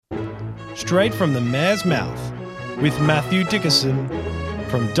straight from the mayor's mouth, with Matthew Dickerson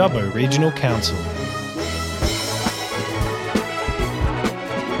from Dubbo Regional Council.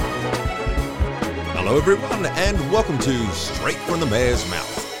 Hello everyone and welcome to Straight from the Mayor's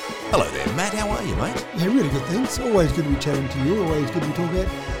Mouth. Hello there, Matt. How are you, mate? Yeah, really good, thanks. Always good to be chatting to you. Always good to be talking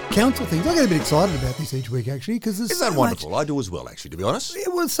about council things. I get a bit excited about this each week, actually, because there's Isn't that wonderful? I do as well, actually, to be honest. Yeah,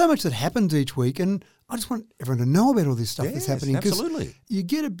 well, there's so much that happens each week, and I just want everyone to know about all this stuff that's happening. Absolutely. You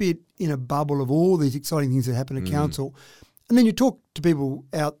get a bit in a bubble of all these exciting things that happen at council, and then you talk to people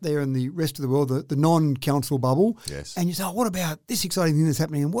out there in the rest of the world, the non-council bubble, and you say, oh, what about this exciting thing that's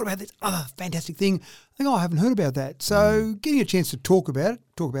happening, and what about this other fantastic thing? I think, oh, I haven't heard about that. So getting a chance to talk about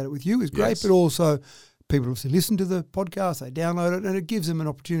it with you is great, but also people obviously listen to the podcast, they download it, and it gives them an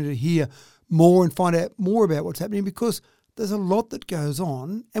opportunity to hear more and find out more about what's happening, because there's a lot that goes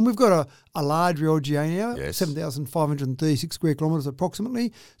on, and we've got a large LGA now, 7,536 square kilometres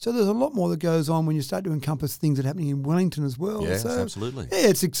approximately, so there's a lot more that goes on when you start to encompass things that are happening in Wellington as well. Yes, so, absolutely. Yeah,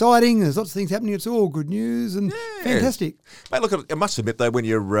 it's exciting, there's lots of things happening, it's all good news and fantastic. Mate, look, I must admit, though, when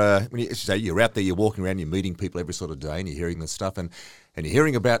you're out there, you're walking around, you're meeting people every sort of day, and you're hearing this stuff, and you're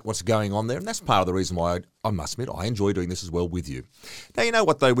hearing about what's going on there, and that's part of the reason why I must admit I enjoy doing this as well with you. Now, you know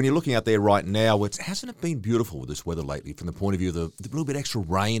what, though, when you're looking out there right now, hasn't it been beautiful with this weather lately from the point of view of the little bit extra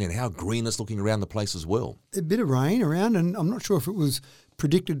rain and how green it's looking around the place as well? A bit of rain around, and I'm not sure if it was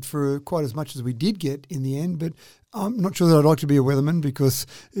predicted for quite as much as we did get in the end, but I'm not sure that I'd like to be a weatherman, because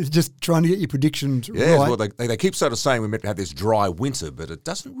it's just trying to get your predictions right. Yeah, well, they keep sort of saying we're meant to have this dry winter, but it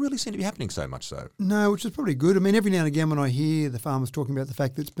doesn't really seem to be happening so much so. No, which is probably good. I mean, every now and again when I hear the farmers talking about the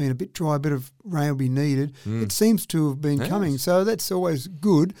fact that it's been a bit dry, a bit of rain will be needed, it seems to have been coming. So that's always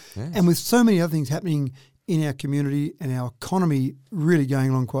good. Yes. And with so many other things happening in our community and our economy really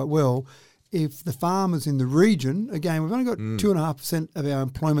going along quite well, if the farmers in the region, again, we've only got 2.5% of our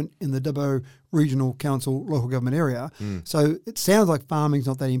employment in the Dubbo Regional Council local government area. So it sounds like farming's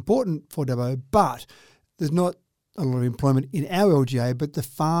not that important for Dubbo, but there's not a lot of employment in our LGA, but the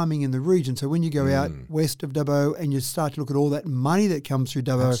farming in the region. So when you go out west of Dubbo and you start to look at all that money that comes through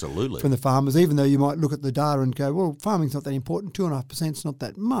Dubbo from the farmers, even though you might look at the data and go, well, farming's not that important, 2.5% is not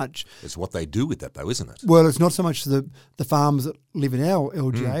that much. It's what they do with that though, isn't it? Well, it's not so much the farmers that live in our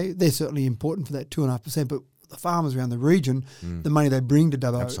LGA. They're certainly important for that 2.5%, but the farmers around the region, the money they bring to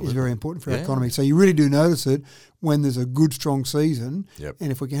Dubbo is very important for our economy. So you really do notice it when there's a good, strong season.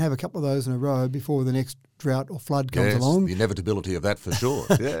 And if we can have a couple of those in a row before the next drought or flood comes along. The inevitability of that for sure.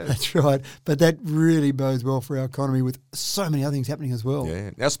 That's right. But that really bodes well for our economy with so many other things happening as well. Yeah.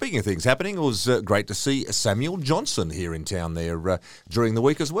 Now, speaking of things happening, it was great to see Samuel Johnson here in town there during the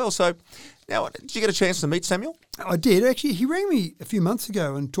week as well. So, now, did you get a chance to meet Samuel? I did. Actually, he rang me a few months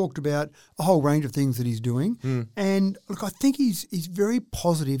ago and talked about a whole range of things that he's doing. And look, I think he's very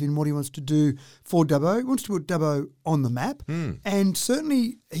positive in what he wants to do for Dubbo. He wants to put Dubbo on the map. And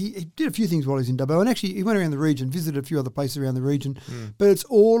certainly he did a few things while he's in Dubbo. And actually, he went around the region, visited a few other places around the region. But it's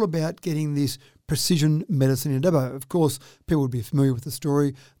all about getting this precision medicine in Dubbo. Of course, people would be familiar with the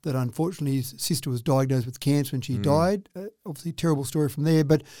story that unfortunately his sister was diagnosed with cancer when she died. Obviously, terrible story from there.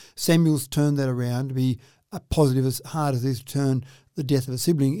 But Samuel's turned that around to be a positive, as hard as it is to turn the death of a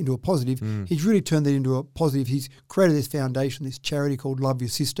sibling into a positive. He's really turned that into a positive. He's created this foundation, this charity called Love Your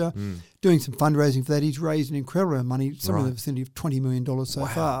Sister, doing some fundraising for that. He's raised an incredible amount of money, somewhere in the vicinity of $20 million so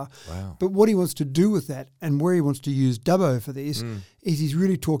far. Wow. But what he wants to do with that and where he wants to use Dubbo for this is he's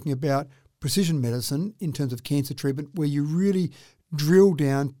really talking about precision medicine in terms of cancer treatment, where you really drill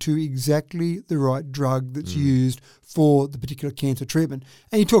down to exactly the right drug that's used for the particular cancer treatment.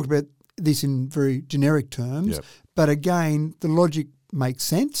 And he talked about this in very generic terms, but again, the logic makes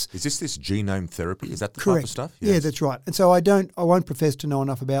sense. Is this genome therapy? Is that the Correct. type of stuff? Yes. Yeah, that's right. And so I won't profess to know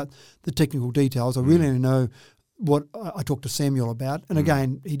enough about the technical details. I really only know what I talked to Samuel about. And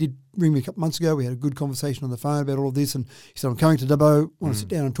again, he did ring me a couple months ago. We had a good conversation on the phone about all of this. And he said, I'm coming to Dubbo, want to sit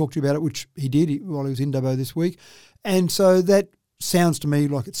down and talk to you about it, which he did while he was in Dubbo this week. And so that sounds to me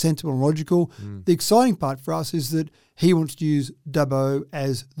like it's sensible and logical. The exciting part for us is that he wants to use Dubbo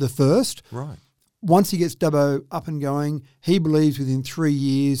as the first. Right. Once he gets Dubbo up and going, he believes within 3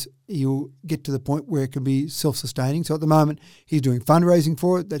 years he'll get to the point where it can be self-sustaining. So at the moment, he's doing fundraising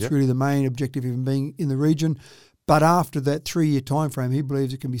for it. That's really the main objective of him being in the region. But after that 3-year time frame, he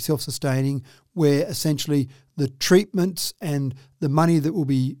believes it can be self-sustaining, where essentially the treatments and the money that will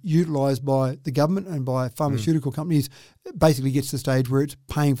be utilised by the government and by pharmaceutical companies basically gets to the stage where it's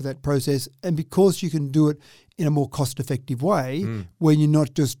paying for that process. And because you can do it in a more cost-effective way, where you're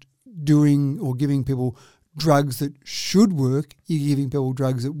not just doing or giving people drugs that should work, you're giving people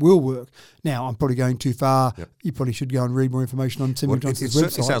drugs that will work. Now, I'm probably going too far. Yep. You probably should go and read more information on Samuel Johnson's It website.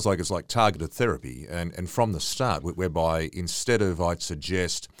 certainly sounds like it's like targeted therapy, and from the start, whereby instead of, I'd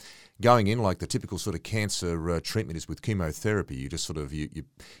suggest, going in like the typical sort of cancer treatment is with chemotherapy, you just sort of, you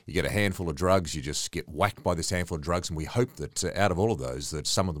get a handful of drugs, you just get whacked by this handful of drugs, and we hope that out of all of those, that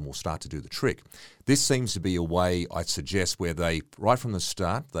some of them will start to do the trick. This seems to be a way, I'd suggest, where they, right from the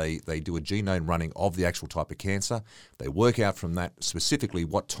start, they do a genome running of the actual type of cancer. They work out from that specifically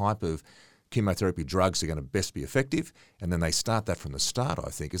what type of chemotherapy drugs are going to best be effective, and then they start that from the start, I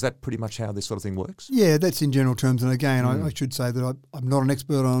think. Is that pretty much how this sort of thing works? Yeah, that's in general terms. And again, I should say that I'm not an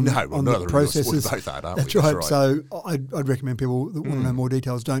expert on the processes. Both aren't, aren't that's we? right. That's So I'd recommend people that want to know more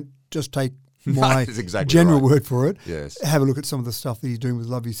details, don't just take my exactly general right. word for it. Yes. Have a look at some of the stuff that he's doing with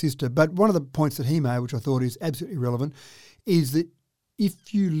Love Your Sister. But one of the points that he made, which I thought is absolutely relevant, is that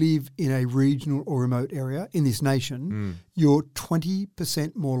if you live in a regional or remote area in this nation, you're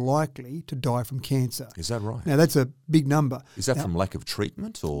 20% more likely to die from cancer. Is that right? Now, that's a big number. Is that from lack of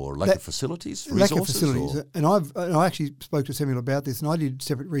treatment or lack of facilities, resources? Lack of facilities. Or? And I actually spoke to Samuel about this, and I did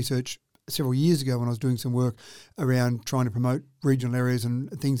separate research several years ago when I was doing some work around trying to promote regional areas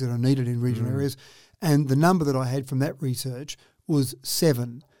and things that are needed in regional areas. And the number that I had from that research was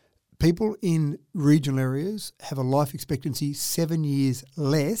 7. People in regional areas have a life expectancy 7 years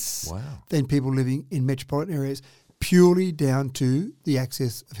less than people living in metropolitan areas, purely down to the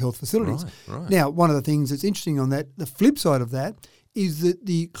access of health facilities. Right. Now, one of the things that's interesting on that, the flip side of that, is that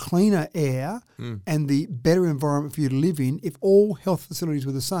the cleaner air and the better environment for you to live in, if all health facilities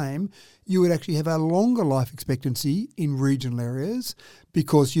were the same, you would actually have a longer life expectancy in regional areas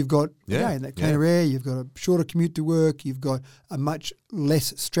because you've got, again, that cleaner air, you've got a shorter commute to work, you've got a much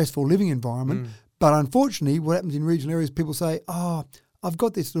less stressful living environment. But unfortunately, what happens in regional areas, people say, I've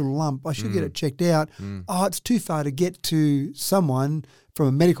got this little lump, I should get it checked out. It's too far to get to someone from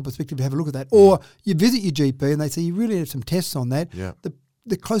a medical perspective to have a look at that. Or you visit your GP and they say you really have some tests on that. Yeah.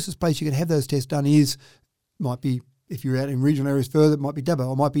 The closest place you can have those tests done might be, if you're out in regional areas further, it might be Dubbo,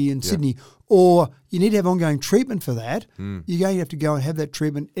 or might be in Sydney. Or you need to have ongoing treatment for that. You're going to have to go and have that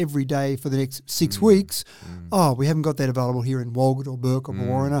treatment every day for the next 6 weeks. We haven't got that available here in Walgett or Burke or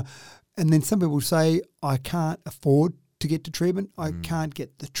Warriner. And then some people say, I can't afford to get to treatment. I can't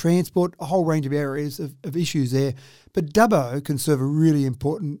get the transport, a whole range of areas of issues there. But Dubbo can serve a really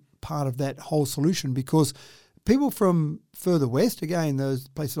important part of that whole solution because people from further west, again, those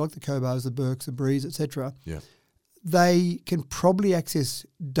places like the Cobars, the Burkes, the Breeze, etc., they can probably access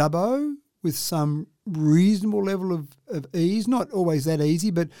Dubbo with some reasonable level of ease. Not always that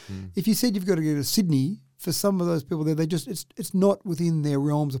easy, but if you said you've got to go to Sydney, for some of those people there, it's not within their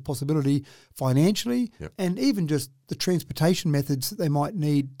realms of possibility financially, and even just the transportation methods that they might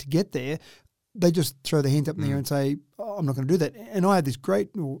need to get there. They just throw their hands up in the air and say, I'm not going to do that. And I had this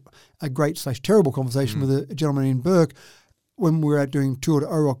great/terrible conversation with a gentleman in Burke when we were out doing Tour to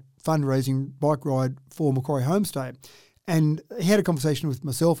Orock fundraising bike ride for Macquarie Homestay. And he had a conversation with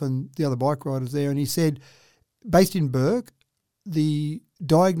myself and the other bike riders there, and he said, based in Burke, the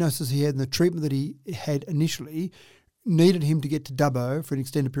diagnosis he had and the treatment that he had initially needed him to get to Dubbo for an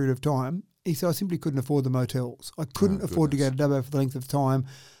extended period of time. He said, I simply couldn't afford the motels. I couldn't afford to go to Dubbo for the length of time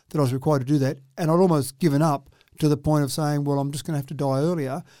that I was required to do that. And I'd almost given up to the point of saying, well, I'm just going to have to die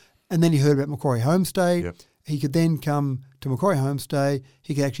earlier. And then he heard about Macquarie Homestay. He could then come to Macquarie Homestay.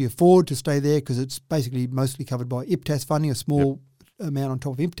 He could actually afford to stay there because it's basically mostly covered by IPTAS funding, a small amount on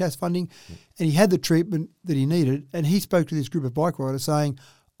top of IPTAS funding. And he had the treatment that he needed. And he spoke to this group of bike riders saying,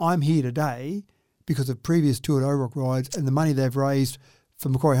 I'm here today because of previous Tour to Orock rides and the money they've raised for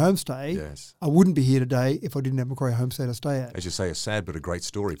Macquarie Homestay. I wouldn't be here today if I didn't have Macquarie Homestay to stay at. As you say, a sad but a great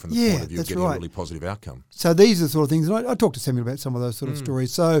story from the point of view of getting a really positive outcome. So these are the sort of things, and I talked to Samuel about some of those sort of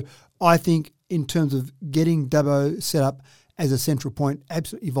stories. So I think in terms of getting Dubbo set up as a central point,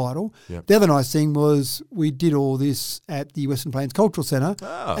 absolutely vital. The other nice thing was we did all this at the Western Plains Cultural Centre,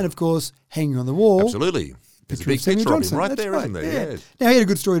 and of course, hanging on the wall. Absolutely. There's a big picture of him right there, isn't there? Now, he had a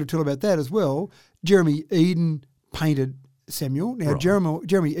good story to tell about that as well. Jeremy Eden painted Samuel. Now,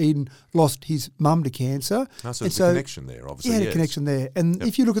 Jeremy Eden lost his mum to cancer. So there's a connection there, obviously. He had a connection there. And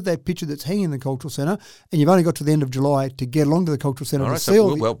if you look at that picture that's hanging in the Cultural Centre, and you've only got to the end of July to get along to the Cultural Centre to see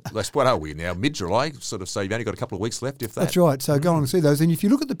all what are we now? Mid-July, sort of, so you've only got a couple of weeks left, if that. That's right. So go along and see those. And if you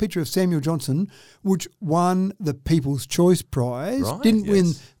look at the picture of Samuel Johnson, which won the People's Choice Prize, didn't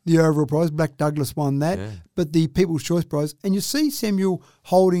win the overall prize, Black Douglas won that, but the People's Choice Prize, and you see Samuel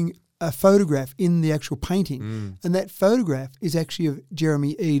holding a photograph in the actual painting, and that photograph is actually of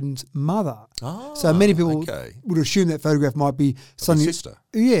Jeremy Eden's mother. So many people would assume that photograph might be something, sister.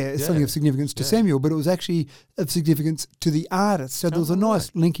 Something of significance to Samuel, but it was actually of significance to the artist. So there was a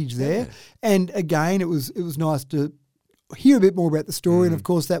nice linkage there, and again, it was nice to hear a bit more about the story. And of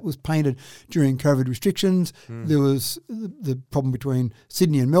course, that was painted during COVID restrictions. There was the problem between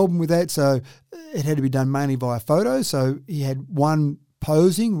Sydney and Melbourne with that, so it had to be done mainly via photos. So he had one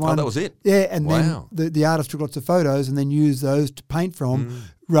posing. That was it? Yeah, and then the artist took lots of photos and then used those to paint from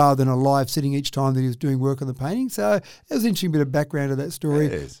rather than a live sitting each time that he was doing work on the painting. So it was an interesting bit of background to that story.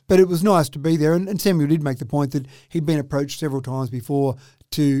 Yes. But it was nice to be there. And Samuel did make the point that he'd been approached several times before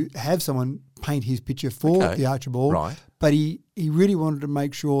to have someone paint his picture for the Archibald. Right. But he really wanted to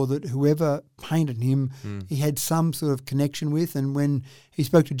make sure that whoever painted him, he had some sort of connection with. And when he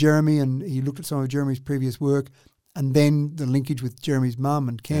spoke to Jeremy and he looked at some of Jeremy's previous work, and then the linkage with Jeremy's mum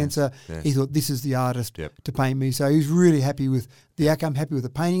and cancer, he thought, this is the artist to paint me. So he was really happy with the outcome, happy with the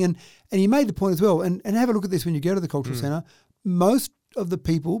painting. And he made the point as well, and have a look at this when you go to the Cultural Centre, most of the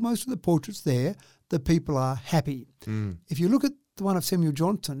portraits there, the people are happy. If you look at the one of Samuel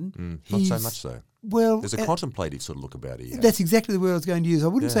Johnson, not so much so. Well, there's a contemplative sort of look about it. That's exactly the word I was going to use. I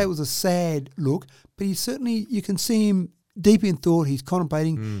wouldn't say it was a sad look, but he certainly, you can see him deep in thought, he's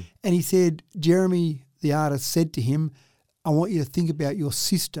contemplating, and he said, Jeremy, the artist, said to him, I want you to think about your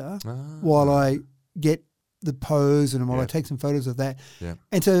sister while I get the pose and while I take some photos of that.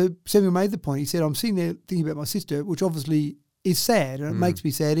 And so Samuel made the point. He said, I'm sitting there thinking about my sister, which obviously is sad, and it makes me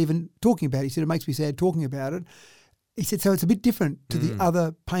sad even talking about it. He said, it makes me sad talking about it. He said, so it's a bit different to the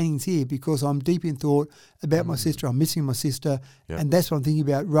other paintings here because I'm deep in thought about my sister. I'm missing my sister, and that's what I'm thinking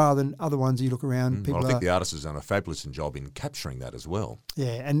about rather than other ones you look around. People I think the artist has done a fabulous job in capturing that as well.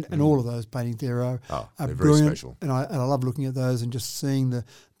 Yeah, and all of those paintings there are they're brilliant. very special. And I love looking at those and just seeing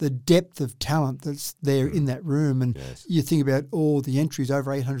the depth of talent that's there in that room. And you think about all the entries,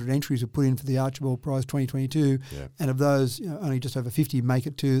 over 800 entries were put in for the Archibald Prize 2022, and of those, only just over 50 make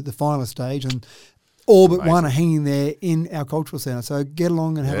it to the finalist stage, and all but one are hanging there in our cultural centre. So get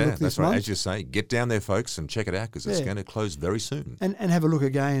along and have a look this month. As you say, get down there, folks, and check it out because it's going to close very soon. And have a look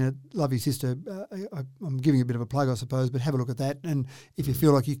again at Love Your Sister. I'm giving a bit of a plug, I suppose, but have a look at that. And if you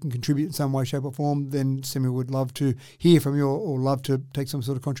feel like you can contribute in some way, shape or form, then Samuel would love to hear from you or love to take some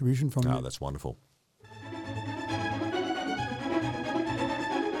sort of contribution from you. Oh, that's wonderful.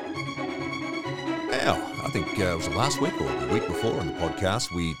 Now, I think it was last week or the week before on the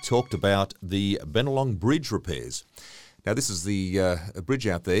podcast, we talked about the Benolong Bridge repairs. Now, this is the bridge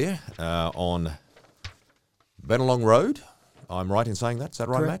out there on Benolong Road. I'm right in saying that? Is that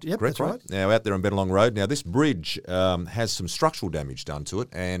right, Correct. Matt? Yep, Correct, that's right? Now, out there on Benolong Road. Now, this bridge has some structural damage done to it,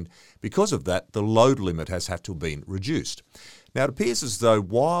 and because of that, the load limit has had to have been reduced. Now, it appears as though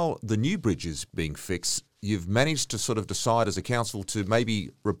while the new bridge is being fixed, you've managed to sort of decide as a council to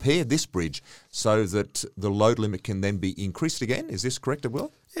maybe repair this bridge so that the load limit can then be increased again. Is this correct,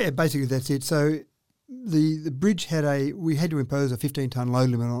 Will? Yeah, basically that's it. So the bridge we had to impose a 15-tonne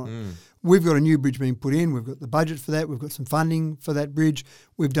load limit on it. We've got a new bridge being put in. We've got the budget for that. We've got some funding for that bridge.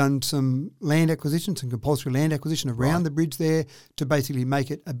 We've done some land acquisition, some compulsory land acquisition around the bridge there to basically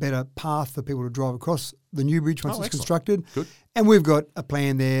make it a better path for people to drive across the new bridge once it's constructed. Good. And we've got a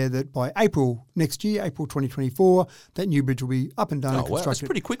plan there that by April next year, April 2024, that new bridge will be up and done and constructed. Wow, that's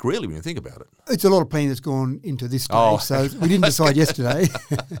pretty quick, really, when you think about it. It's a lot of planning that's gone into this stage, so we didn't decide yesterday.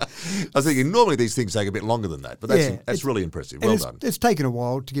 I was thinking normally these things take a bit longer than that, but that's really impressive. Well done. It's taken a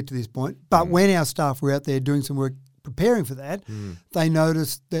while to get to this point, but when our staff were out there doing some work preparing for that, they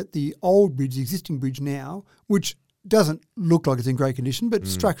noticed that the old bridge, the existing bridge now, which doesn't look like it's in great condition, but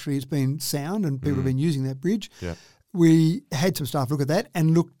structurally it's been sound and people have been using that bridge. Yeah. We had some staff look at that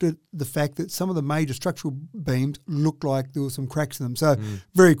and looked at the fact that some of the major structural beams looked like there were some cracks in them. So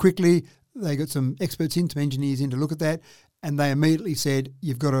very quickly they got some experts in, some engineers in to look at that, and they immediately said,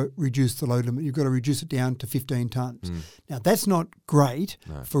 you've got to reduce the load limit. You've got to reduce it down to 15 tonnes. Now, that's not great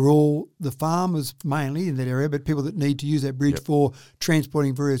for all the farmers mainly in that area, but people that need to use that bridge for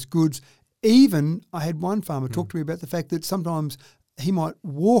transporting various goods. Even I had one farmer talk to me about the fact that sometimes he might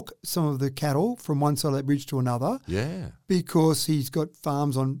walk some of the cattle from one side of that bridge to another because he's got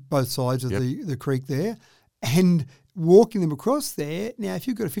farms on both sides of the creek there, and walking them across there. Now, if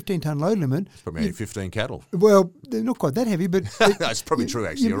you've got a 15-tonne load limit... It's probably only 15 cattle. Well, they're not quite that heavy, but... That's probably true,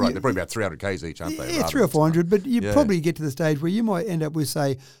 actually. You're right. They're probably about 300 k's each, aren't they? Yeah, 300 or 400, but you probably get to the stage where you might end up with,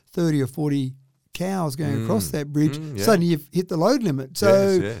 say, 30 or 40 cows going across that bridge. Suddenly you've hit the load limit.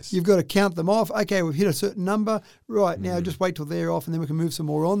 So you've got to count them off. Okay, we've hit a certain number. Right, now just wait till they're off and then we can move some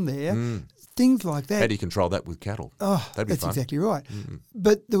more on there. things like that. How do you control that with cattle? Oh, That'd be that's fun. exactly right. Mm.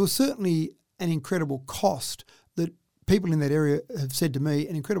 But there was certainly an incredible cost that people in that area have said to me,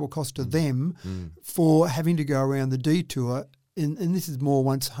 an incredible cost to them for having to go around the detour. And this is more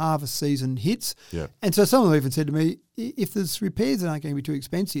once harvest season hits. Yeah. And so some of them even said to me, if there's repairs that aren't going to be too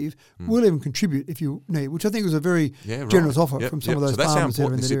expensive, we'll even contribute if you need, which I think was a very generous offer from some of those farmers that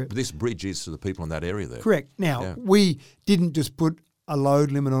are in that area. This bridge is to the people in that area there. Correct. Now, we didn't just put a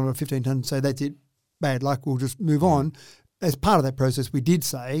load limit on a 15 tonne and say, that's it, bad luck, we'll just move on. As part of that process, we did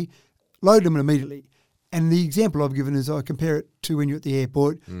say, load limit immediately. And the example I've given is I compare it to when you're at the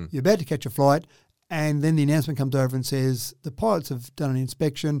airport, you're about to catch a flight, and then the announcement comes over and says the pilots have done an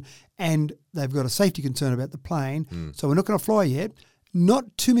inspection and they've got a safety concern about the plane, so we're not going to fly yet.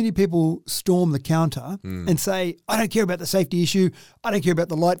 Not too many people storm the counter and say, I don't care about the safety issue, I don't care about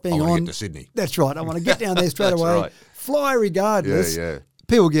the light being on. I want to get to Sydney. That's right, I want to get down there straight away, right. fly regardless. Yeah.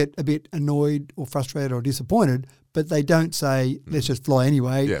 People get a bit annoyed or frustrated or disappointed, but they don't say, let's just fly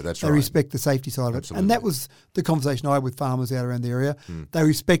anyway. Yeah, that's they right. respect the safety side of it. Absolutely. And that was the conversation I had with farmers out around the area. They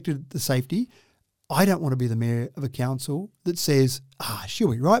respected the safety. I don't want to be the mayor of a council that says,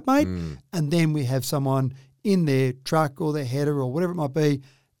 she'll be right, mate. And then we have someone in their truck or their header or whatever it might be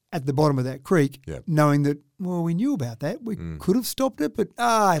at the bottom of that creek, knowing that, well, we knew about that. We could have stopped it, but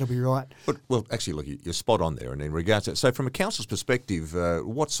it'll be right. But, well, actually, look, you're spot on there. And in regards to, so from a council's perspective,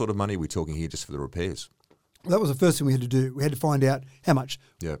 what sort of money are we talking here just for the repairs? Well, that was the first thing we had to do. We had to find out how much.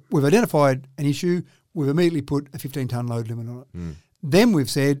 Yeah. We've identified an issue. We've immediately put a 15-tonne load limit on it. Then we've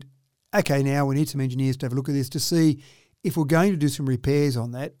said, okay, now we need some engineers to have a look at this to see if we're going to do some repairs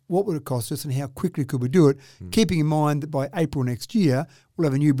on that, what would it cost us and how quickly could we do it, keeping in mind that by April next year, we'll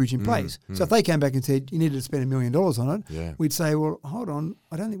have a new bridge in place. So if they came back and said, you needed to spend $1 million on it, we'd say, well, hold on,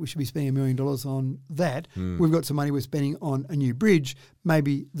 I don't think we should be spending $1 million on that. We've got some money we're spending on a new bridge.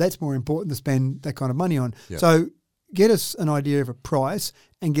 Maybe that's more important to spend that kind of money on. Yeah. So get us an idea of a price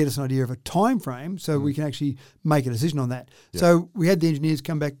and get us an idea of a time frame so we can actually make a decision on that. Yeah. So we had the engineers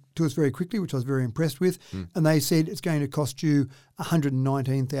come back to us very quickly, which I was very impressed with, and they said it's going to cost you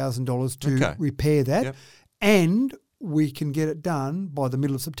 $119,000 to repair that, and we can get it done by the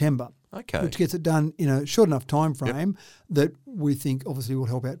middle of September. Okay. Which gets it done in a short enough time frame that we think obviously will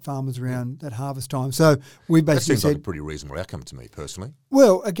help out farmers around that harvest time. So we That basically seems said, like a pretty reasonable outcome to me, personally.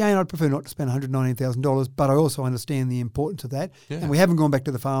 well, again, I'd prefer not to spend $119,000, but I also understand the importance of that. Yeah. And we haven't gone back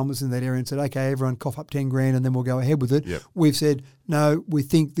to the farmers in that area and said, okay, everyone cough up 10 grand and then we'll go ahead with it. Yep. We've said, no, we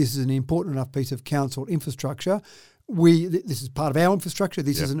think this is an important enough piece of council infrastructure. This is part of our infrastructure.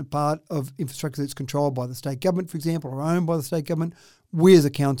 This isn't a part of infrastructure that's controlled by the state government, for example, or owned by the state government. We as a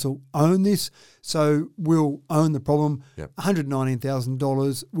council own this, so we'll own the problem. Yep.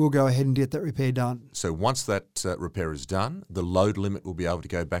 $119,000, we'll go ahead and get that repair done. So once that repair is done, the load limit will be able to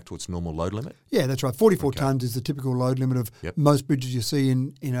go back to its normal load limit? Yeah, that's right. 44 tonnes is the typical load limit of most bridges you see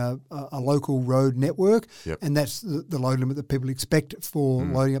in a local road network, and that's the load limit that people expect for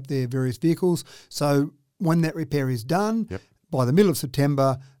loading up their various vehicles. So when that repair is done, by the middle of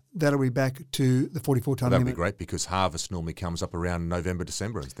September, that'll be back to the 44-tonne limit. That'd be great because harvest normally comes up around November,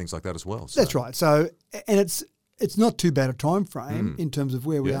 December and things like that as well. So. That's right. So, and it's not too bad a time frame in terms of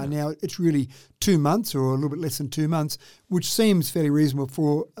where we are now. It's really 2 months or a little bit less than 2 months, which seems fairly reasonable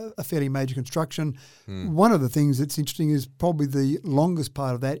for a fairly major construction. One of the things that's interesting is probably the longest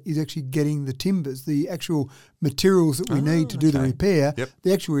part of that is actually getting the timbers, the actual materials that we need to do the repair.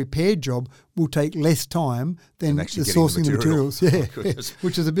 The actual repair job will take less time than the sourcing the materials.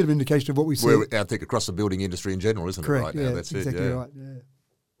 Which is a bit of an indication of what we see. We're, I think, across the building industry in general, isn't Correct, it, right now? That's exactly it. Right,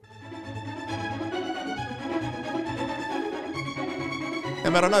 Now,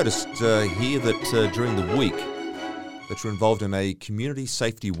 Matt, I noticed here that during the week that you're involved in a community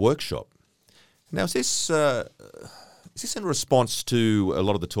safety workshop. Now, is this in response to a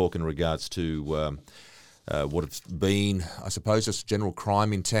lot of the talk in regards to what it's been, I suppose, just general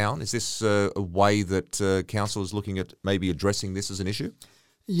crime in town? Is this a way that council is looking at maybe addressing this as an issue?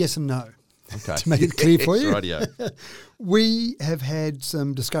 Yes and no. Okay. To make it clear for you. Radio. We have had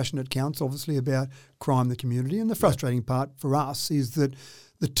some discussion at council, obviously, about crime in the community. And the frustrating part for us is that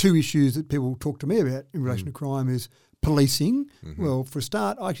the two issues that people talk to me about in relation to crime is policing. Well, for a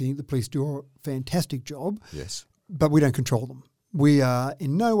start, I actually think the police do a fantastic job. Yes. But we don't control them. We are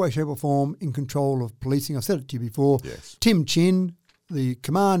in no way, shape or form in control of policing. I've said it to you before. Yes. Tim Chin, the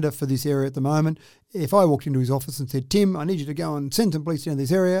commander for this area at the moment, if I walked into his office and said, Tim, I need you to go and send some police down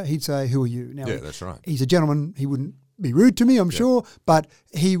this area, he'd say, who are you? Now, Yeah, that's right. He's a gentleman. He wouldn't be rude to me, I'm sure, but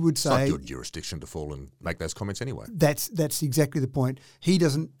he would It's say... not your jurisdiction to fall and make those comments anyway. That's exactly the point. He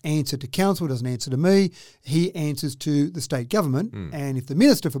doesn't answer to council, doesn't answer to me. He answers to the state government. And if the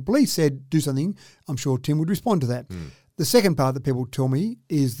Minister for Police said do something, I'm sure Tim would respond to that. The second part that people tell me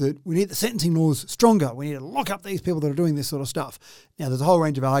is that we need the sentencing laws stronger. We need to lock up these people that are doing this sort of stuff. Now, there's a whole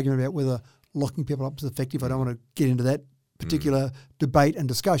range of argument about whether locking people up is effective. I don't want to get into that particular debate and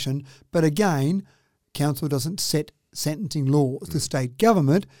discussion. But again, council doesn't set sentencing laws. The state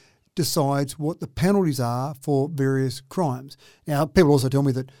government decides what the penalties are for various crimes. Now, people also tell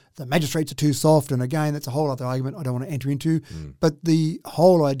me that the magistrates are too soft, and again, that's a whole other argument I don't want to enter into. But the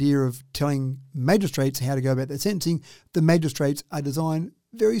whole idea of telling magistrates how to go about their sentencing, the magistrates are designed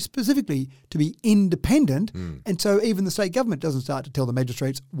very specifically to be independent, and so even the state government doesn't start to tell the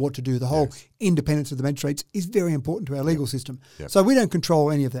magistrates what to do. The whole independence of the magistrates is very important to our legal system. So we don't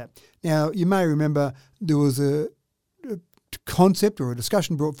control any of that. Now, you may remember there was a concept or a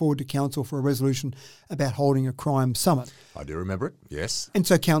discussion brought forward to council for a resolution about holding a crime summit. I do remember it, yes. And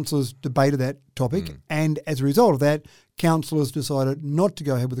so councillors debated that topic, and as a result of that, councillors decided not to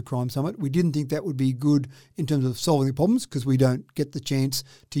go ahead with the crime summit. We didn't think that would be good in terms of solving the problems because we don't get the chance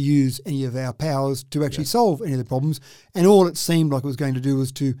to use any of our powers to actually solve any of the problems. And all it seemed like it was going to do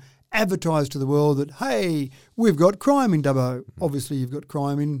was to advertise to the world that, hey, we've got crime in Dubbo. Obviously, you've got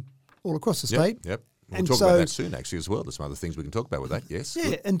crime in all across the state. Yep. We'll talk about that soon, actually, as well. There's some other things we can talk about with that, yes.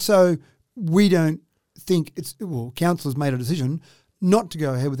 Yeah, and so we don't think councillors made a decision not to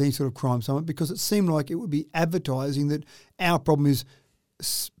go ahead with any sort of crime summit because it seemed like it would be advertising that our problem is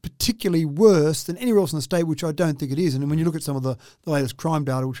particularly worse than anywhere else in the state, which I don't think it is. And when you look at some of the latest crime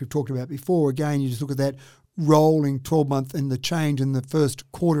data, which we've talked about before, again, you just look at that rolling 12-month and the change in the first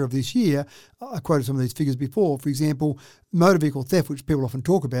quarter of this year. I quoted some of these figures before. For example, motor vehicle theft, which people often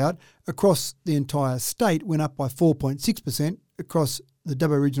talk about, across the entire state went up by 4.6%. Across the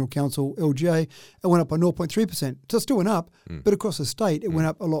Dubbo Regional Council, LGA, it went up by 0.3%. So it still went up, but across the state, it went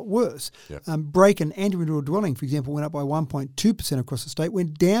up a lot worse. Break and anti-individual dwelling, for example, went up by 1.2% across the state,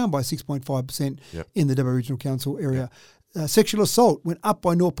 went down by 6.5% in the Dubbo Regional Council area. Sexual assault went up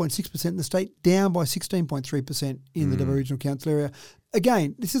by 0.6% in the state, down by 16.3% in the Dubbo Regional Council area.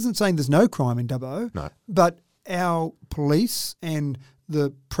 Again, this isn't saying there's no crime in Dubbo, but our police and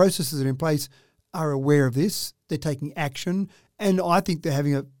the processes that are in place are aware of this. They're taking action, and I think they're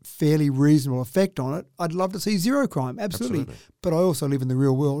having a fairly reasonable effect on it. I'd love to see zero crime, absolutely. But I also live in the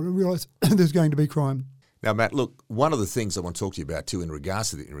real world and realise there's going to be crime. Now, Matt, look, one of the things I want to talk to you about too in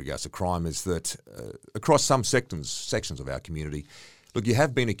regards to crime is that across some sections of our community, look, you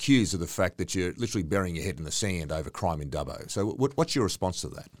have been accused of the fact that you're literally burying your head in the sand over crime in Dubbo. So what's your response to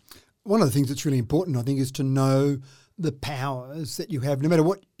that? One of the things that's really important, I think, is to know the powers that you have, no matter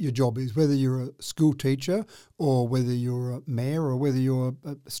what your job is, whether you're a school teacher or whether you're a mayor or whether you're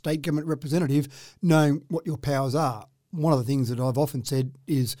a state government representative, knowing what your powers are. One of the things that I've often said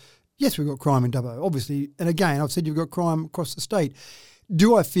is, yes, we've got crime in Dubbo, obviously. And again, I've said you've got crime across the state.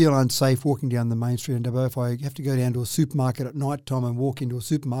 Do I feel unsafe walking down the main street in Dubbo? If I have to go down to a supermarket at night time and walk into a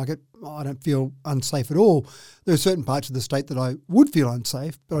supermarket, I don't feel unsafe at all. There are certain parts of the state that I would feel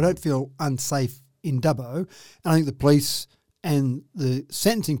unsafe, but I don't feel unsafe in Dubbo. And I think the police and the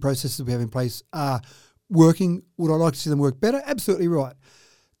sentencing processes we have in place are working. Would I like to see them work better? Absolutely right.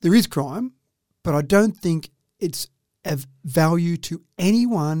 There is crime, but I don't think it's of value to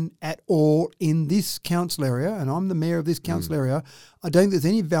anyone at all in this council area, and I'm the mayor of this council area. I don't think there's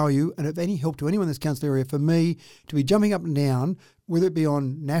any value and of any help to anyone in this council area for me to be jumping up and down, whether it be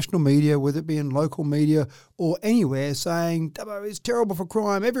on national media, whether it be in local media or anywhere, saying Dubbo is terrible for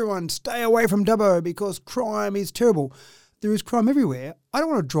crime. Everyone stay away from Dubbo because crime is terrible. There is crime everywhere. I don't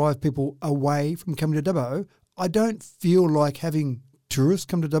want to drive people away from coming to Dubbo. I don't feel like having tourists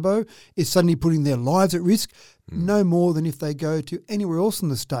come to Dubbo is suddenly putting their lives at risk, no more than if they go to anywhere else in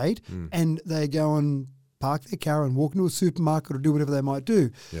the state and they go and park their car and walk into a supermarket or do whatever they might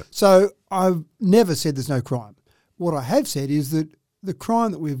do. So I've never said there's no crime. What I have said is that the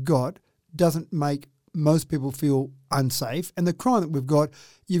crime that we've got doesn't make most people feel unsafe, and the crime that we've got,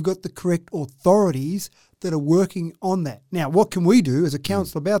 you've got the correct authorities that are working on that. Now, what can we do as a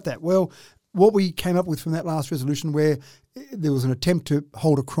council about that? Well, what we came up with from that last resolution where there was an attempt to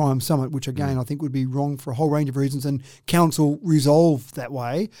hold a crime summit, which again I think would be wrong for a whole range of reasons, and council resolved that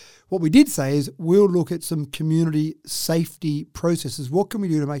way. What we did say is we'll look at some community safety processes. What can we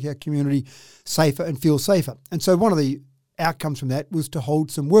do to make our community safer and feel safer? And so one of the outcomes from that was to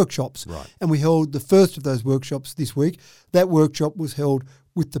hold some workshops. And we held the first of those workshops this week. That workshop was held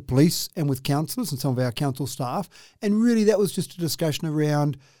with the police and with councillors and some of our council staff. And really that was just a discussion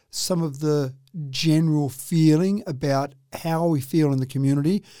around some of the general feeling about how we feel in the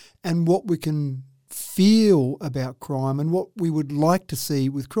community and what we can feel about crime and what we would like to see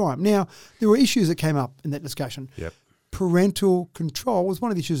with crime. Now, there were issues that came up in that discussion. Yep. Parental control was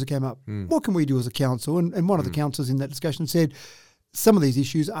one of the issues that came up. What can we do as a council? And one of the councillors in that discussion said some of these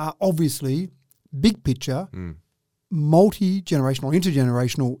issues are obviously big picture, multi-generational,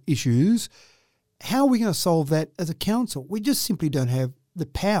 intergenerational issues. How are we going to solve that as a council? We just simply don't have the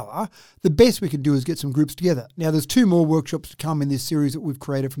power. The best we can do is get some groups together. Now, there's 2 more workshops to come in this series that we've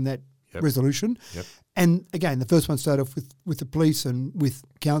created from that resolution. Yep. And again, the first one started off with the police and with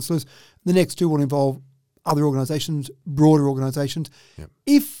councillors. The next 2 will involve other organisations, broader organisations. Yep.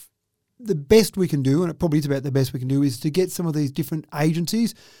 If the best we can do, and it probably is about the best we can do, is to get some of these different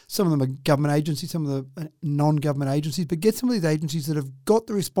agencies, some of them are government agencies, some of them are non-government agencies, but get some of these agencies that have got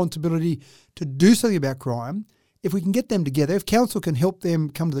the responsibility to do something about crime. If we can get them together, if council can help them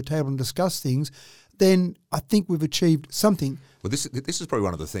come to the table and discuss things, then I think we've achieved something. Well, this is probably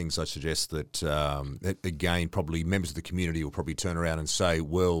one of the things I suggest that, again, probably members of the community will probably turn around and say,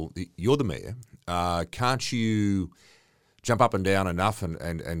 well, you're the mayor. Can't you jump up and down enough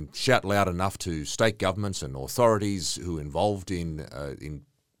and shout loud enough to state governments and authorities who are involved in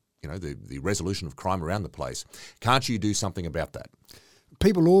the resolution of crime around the place? Can't you do something about that?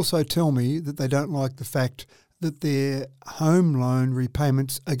 People also tell me that they don't like the fact that their home loan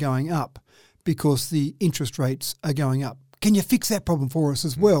repayments are going up because the interest rates are going up. Can you fix that problem for us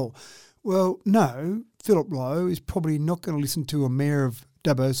as well? Well, no. Philip Lowe is probably not going to listen to a mayor of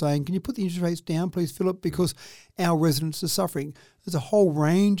Dubbo saying, can you put the interest rates down, please, Philip, because our residents are suffering. There's a whole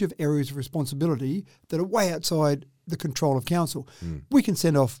range of areas of responsibility that are way outside the control of council. We can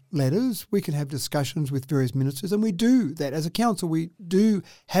send off letters, we can have discussions with various ministers, and we do that. As a council, we do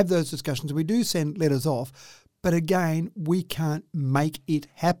have those discussions, we do send letters off, but again, we can't make it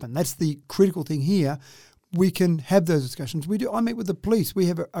happen. That's the critical thing here. We can have those discussions. We do. I meet with the police. We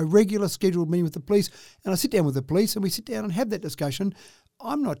have a regular scheduled meeting with the police, and I sit down with the police and we sit down and have that discussion.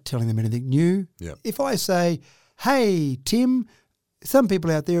 I'm not telling them anything new. Yep. If I say, hey, Tim, some people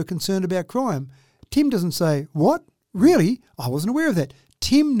out there are concerned about crime, Tim doesn't say, what? Really? I wasn't aware of that.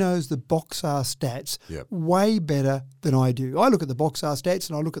 Tim knows the Boxar stats way better than I do. I look at the Boxar stats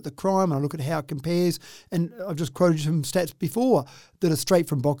and I look at the crime and I look at how it compares, and I've just quoted you some stats before that are straight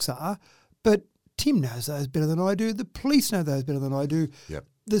from Boxar, but Tim knows those better than I do. The police know those better than I do. Yep.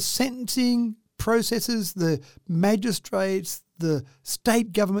 The sentencing processes, the magistrates, the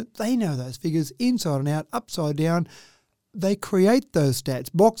state government, they know those figures inside and out, upside down. They create those stats.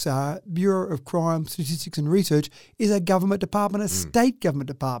 Boxar, Bureau of Crime, Statistics and Research, is a government department, a state government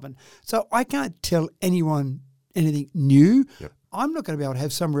department. So I can't tell anyone anything new. Yep. I'm not going to be able to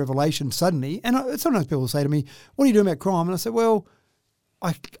have some revelation suddenly. And sometimes people say to me, what are you doing about crime? And I say, well,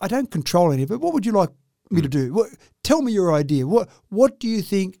 I don't control any of it. What would you like me to do? Tell me your idea. What do you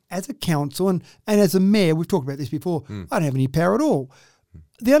think as a council and as a mayor, we've talked about this before, I don't have any power at all.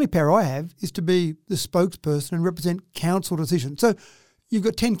 The only power I have is to be the spokesperson and represent council decisions. So you've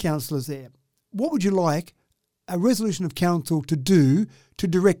got 10 councillors there. What would you like a resolution of council to do to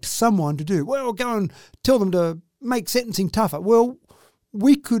direct someone to do? Well, go and tell them to make sentencing tougher. Well,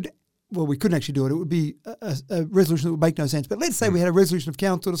 we couldn't actually do it. It would be a resolution that would make no sense. But let's say we had a resolution of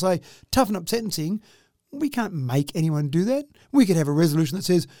council to say, toughen up sentencing. We can't make anyone do that. We could have a resolution that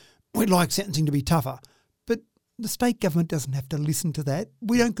says, we'd like sentencing to be tougher. But the state government doesn't have to listen to that.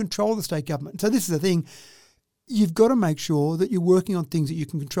 We don't control the state government. So this is the thing. You've got to make sure that you're working on things that you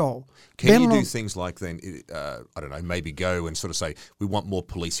can control. Can you do things like then, I don't know, maybe go and sort of say, we want more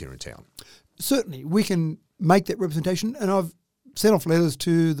police here in town? Certainly. We can make that representation. And I've sent off letters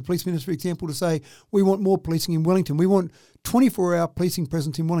to the police minister, for example, to say we want more policing in Wellington. We want 24-hour policing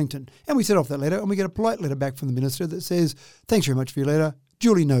presence in Wellington. And we sent off that letter and we get a polite letter back from the minister that says, thanks very much for your letter,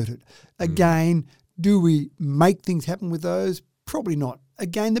 duly noted. Again, do we make things happen with those? Probably not.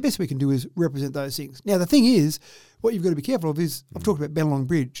 Again, the best we can do is represent those things. Now, the thing is, what you've got to be careful of is, I've talked about Benolong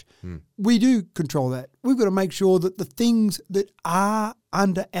Bridge. We do control that. We've got to make sure that the things that are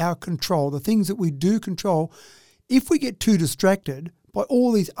under our control, the things that we do control, if we get too distracted by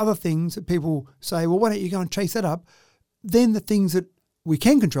all these other things that people say, well, why don't you go and chase that up? Then the things that we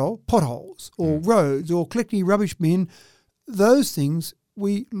can control, potholes or roads or collecting rubbish bin, those things,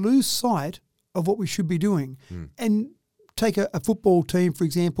 we lose sight of what we should be doing. And take a football team, for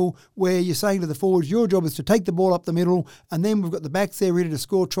example, where you're saying to the forwards, your job is to take the ball up the middle, and then we've got the backs there ready to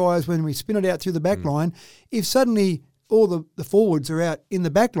score tries when we spin it out through the back line. If suddenly all the forwards are out in the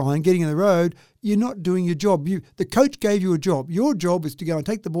back line getting in the road, you're not doing your job. The coach gave you a job. Your job is to go and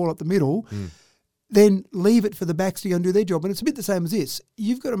take the ball up the middle. then leave it for the backs to go and do their job. And it's a bit the same as this.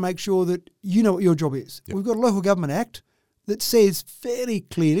 You've got to make sure that you know what your job is. Yep. We've got a Local Government Act that says fairly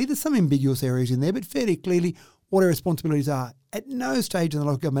clearly, there's some ambiguous areas in there, but fairly clearly what our responsibilities are. At no stage in the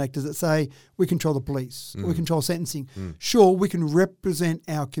Local Government Act does it say we control the police or we control sentencing. Sure, we can represent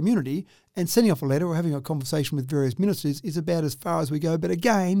our community, and sending off a letter or having a conversation with various ministers is about as far as we go. But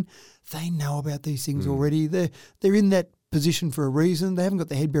again, they know about these things already. They're in that position for a reason. They haven't got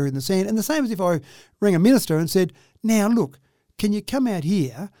their head buried in the sand. And the same as if I rang a minister and said, now look, can you come out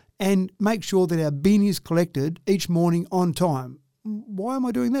here and make sure that our bin is collected each morning on time? Why am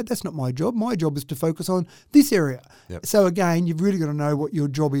I doing that? That's not my job. My job is to focus on this area. Yep. So again, you've really got to know what your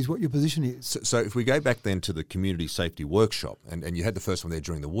job is, what your position is. So if we go back then to the community safety workshop, and you had the first one there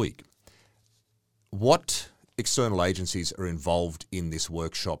during the week, what external agencies are involved in this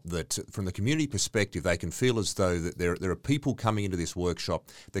workshop that, from the community perspective, they can feel as though that there are people coming into this workshop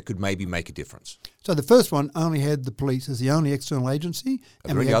that could maybe make a difference? So the first one only had the police as the only external agency.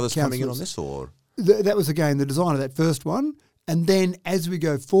 Are there any others coming in on this? Or that was, again, the design of that first one. And then as we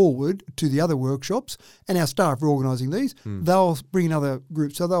go forward to the other workshops, and our staff are organising these, they'll bring in other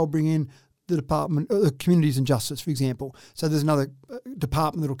groups. So they'll bring in the Department of Communities and Justice, for example. So there's another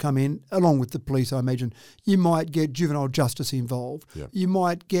department that'll come in, along with the police, I imagine. You might get juvenile justice involved. Yep. You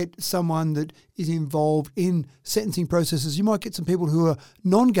might get someone that is involved in sentencing processes. You might get some people who are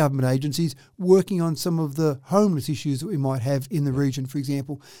non-government agencies working on some of the homeless issues that we might have in the region, for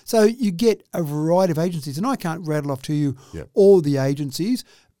example. So you get a variety of agencies, and I can't rattle off to you all the agencies,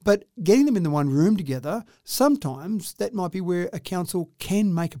 but getting them in the one room together, sometimes that might be where a council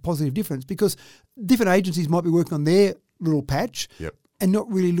can make a positive difference, because different agencies might be working on their little patch and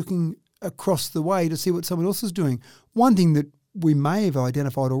not really looking across the way to see what someone else is doing. One thing that we may have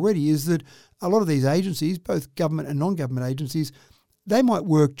identified already is that a lot of these agencies, both government and non-government agencies, they might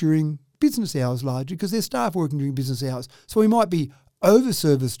work during business hours largely because their staff are working during business hours. So we might be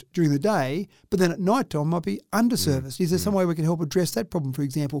over-serviced during the day, but then at night time might be under-serviced. Is there some way we can help address that problem, for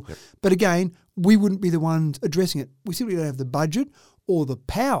example? Yep. But again, we wouldn't be the ones addressing it. We simply don't have the budget or the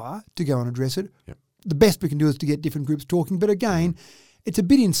power to go and address it. Yep. The best we can do is to get different groups talking. But again, it's a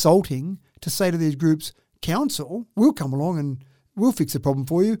bit insulting to say to these groups, council, we'll come along and we'll fix the problem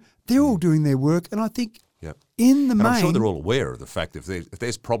for you. They're all doing their work, and I think in the main... I'm sure they're all aware of the fact that if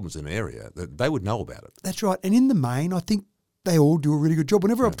there's problems in an area, that they would know about it. That's right. And in the main, I think they all do a really good job.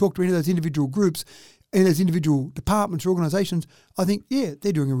 Whenever I've talked to any of those individual groups, any of those individual departments or organisations, I think,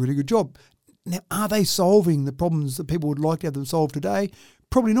 they're doing a really good job. Now, are they solving the problems that people would like to have them solve today?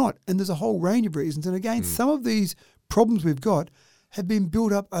 Probably not. And there's a whole range of reasons. And again, some of these problems we've got have been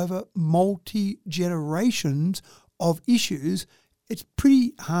built up over multi-generations of issues. It's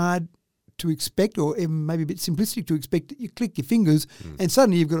pretty hard to expect, or even maybe a bit simplistic to expect, that you click your fingers and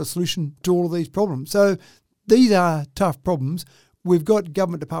suddenly you've got a solution to all of these problems. So these are tough problems. We've got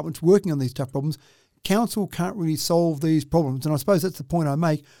government departments working on these tough problems. Council can't really solve these problems. And I suppose that's the point I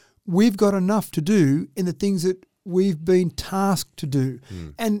make. We've got enough to do in the things that we've been tasked to do.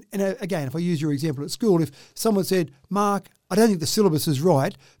 And again, if I use your example at school, if someone said, Mark, I don't think the syllabus is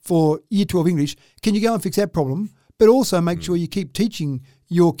right for Year 12 English, can you go and fix that problem? But also make sure you keep teaching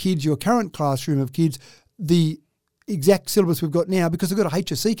your kids, your current classroom of kids, the exact syllabus we've got now, because we've got a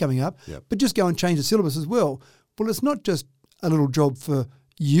HSC coming up, but just go and change the syllabus as well. Well, it's not just a little job for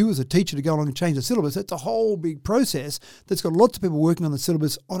you as a teacher to go along and change the syllabus. It's a whole big process that's got lots of people working on the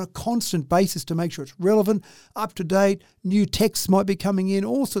syllabus on a constant basis to make sure it's relevant, up to date, new texts might be coming in,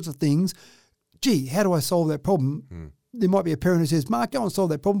 all sorts of things. Gee, how do I solve that problem? There might be a parent who says, Mark, go and solve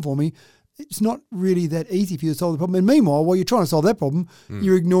that problem for me. It's not really that easy for you to solve the problem. And meanwhile, while you're trying to solve that problem,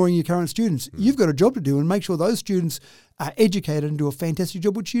 you're ignoring your current students. You've got a job to do and make sure those students are educated and do a fantastic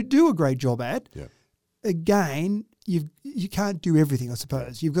job, which you do a great job at. Again, you can't do everything, I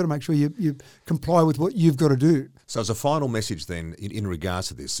suppose. You've got to make sure you comply with what you've got to do. So as a final message then, in regards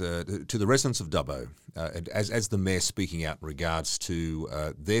to this, to the residents of Dubbo, as the Mayor speaking out in regards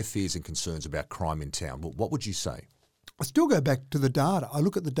to their fears and concerns about crime in town, what would you say? I still go back to the data. I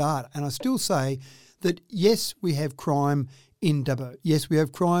look at the data and I still say that, yes, we have crime in Dubbo. Yes, we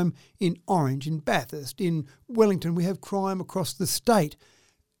have crime in Orange, in Bathurst, in Wellington. We have crime across the state.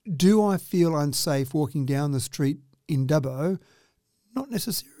 Do I feel unsafe walking down the street in Dubbo? Not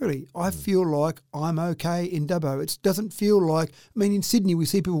necessarily. I feel like I'm okay in Dubbo. It doesn't feel like, in Sydney we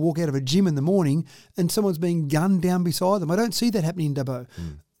see people walk out of a gym in the morning and someone's being gunned down beside them. I don't see that happening in Dubbo.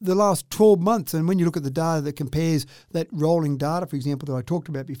 the last 12 months, and when you look at the data that compares that rolling data, for example, that I talked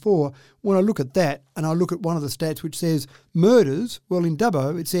about before, when I look at that and I look at one of the stats which says murders, well, in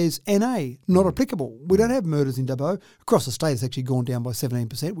Dubbo, it says NA, not applicable. We don't have murders in Dubbo. Across the state, it's actually gone down by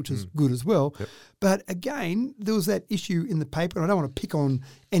 17%, which is good as well. Yep. But again, there was that issue in the paper, and I don't want to pick on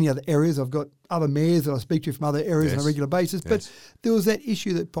any other areas. I've got other mayors that I speak to from other areas on a regular basis, but there was that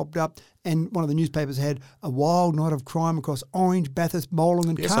issue that popped up, and one of the newspapers had a wild night of crime across Orange, Bathurst, Benolong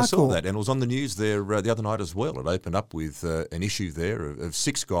and Yes, Carcourt. I saw that, and it was on the news there the other night as well. It opened up with an issue there of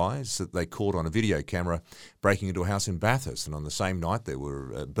 6 guys that they caught on a video camera breaking into a house in Bathurst, and on the same night there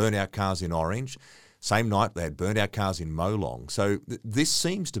were burnt-out cars in Orange. Same night they had burnt-out cars in Molong. So this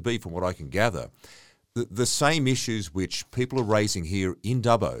seems to be, from what I can gather, the same issues which people are raising here in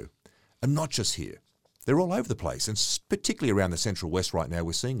Dubbo, and not just here. They're all over the place, and particularly around the Central West right now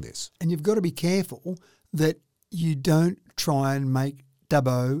we're seeing this. And you've got to be careful that you don't try and make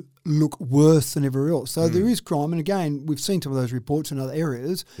Dubbo look worse than everywhere else. So there is crime, and again, we've seen some of those reports in other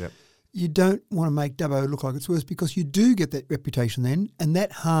areas. Yep. You don't want to make Dubbo look like it's worse, because you do get that reputation then, and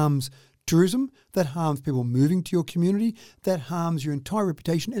that harms tourism, that harms people moving to your community, that harms your entire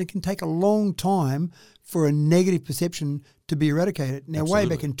reputation, and it can take a long time for a negative perception to be eradicated. Now, Absolutely.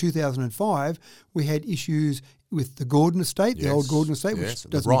 way back in 2005, we had issues with the Gordon estate, the old Gordon estate, which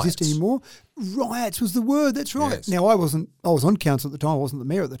doesn't exist anymore. Riots was the word, that's right. Yes. Now, I was on council at the time, I wasn't the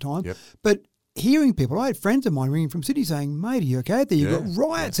mayor at the time, but hearing people, I had friends of mine ringing from City saying, mate, are you okay out there? You've got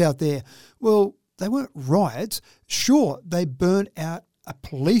riots out there. Well, they weren't riots. Sure, they burnt out a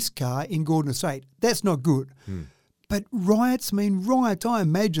police car in Gordon estate. That's not good. But riots mean riots. I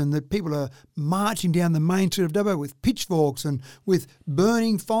imagine that people are marching down the main street of Dubbo with pitchforks and with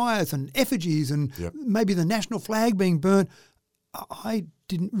burning fires and effigies and maybe the national flag being burnt. I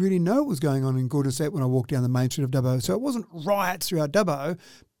didn't really know what was going on in Gordon estate when I walked down the main street of Dubbo. So it wasn't riots throughout Dubbo.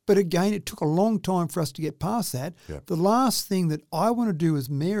 But again, it took a long time for us to get past that. The last thing that I want to do as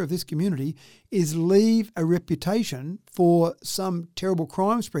mayor of this community is leave a reputation for some terrible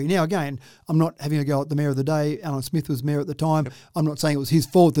crime spree. Now, again, I'm not having a go at the mayor of the day. Alan Smith was mayor at the time. I'm not saying it was his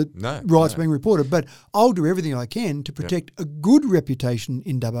fault that riots were being reported, but I'll do everything I can to protect a good reputation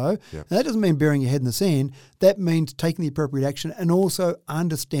in Dubbo. And that doesn't mean burying your head in the sand. That means taking the appropriate action and also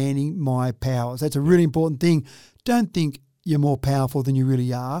understanding my powers. That's a really important thing. Don't think you're more powerful than you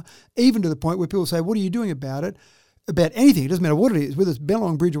really are, even to the point where people say, what are you doing about it? About anything. It doesn't matter what it is, whether it's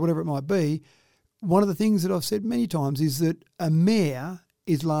Benolong Bridge or whatever it might be. One of the things that I've said many times is that a mayor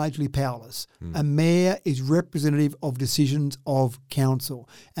is largely powerless. A mayor is representative of decisions of council.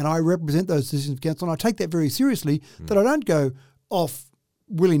 And I represent those decisions of council, and I take that very seriously, that I don't go off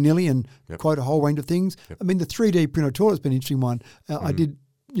willy-nilly and quote a whole range of things. I mean, the 3D printer toilet's been an interesting one. I did,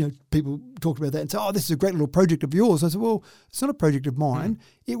 people talked about that and said, oh, this is a great little project of yours. I said, well, it's not a project of mine.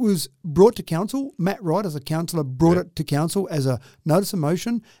 It was brought to council. Matt Wright, as a councillor, brought it to council as a notice of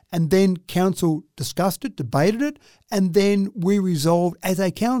motion, and then council discussed it, debated it, and then we resolved as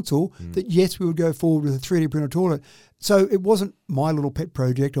a council that, yes, we would go forward with a 3D printer toilet. So it wasn't my little pet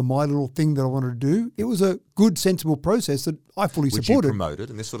project or my little thing that I wanted to do. It was a good, sensible process that I fully supported. Which you promoted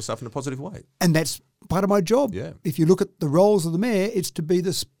and this sort of stuff in a positive way. And that's part of my job. Yeah. If you look at the roles of the mayor, it's to be the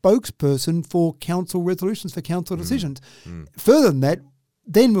spokesperson for council resolutions, for council decisions. Further than that,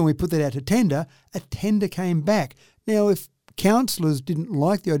 then when we put that out to tender, a tender came back. Now, if councillors didn't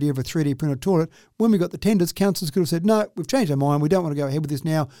like the idea of a 3D printer toilet, when we got the tenders, councillors could have said, no, we've changed our mind. We don't want to go ahead with this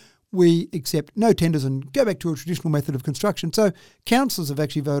now. We accept no tenders and go back to a traditional method of construction. So councillors have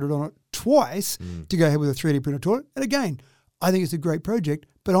actually voted on it twice to go ahead with a 3D printer toilet. And again, I think it's a great project,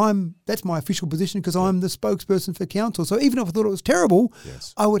 but that's my official position because I'm the spokesperson for council. So even if I thought it was terrible,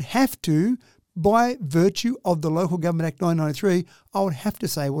 I would have to, by virtue of the Local Government Act 1993, I would have to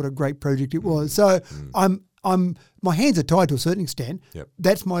say what a great project it was. So my hands are tied to a certain extent.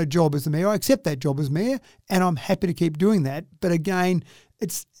 That's my job as the mayor. I accept that job as mayor, and I'm happy to keep doing that. But again,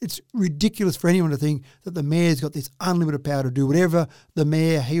 it's ridiculous for anyone to think that the mayor's got this unlimited power to do whatever the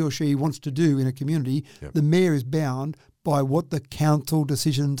mayor, he or she, wants to do in a community. The mayor is bound by what the council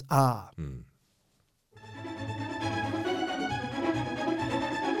decisions are.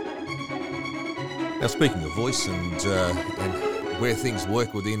 Now, speaking of voice and where things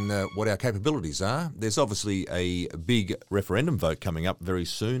work within what our capabilities are, there's obviously a big referendum vote coming up very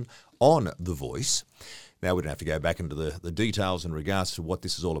soon on the voice. Now, we don't have to go back into the details in regards to what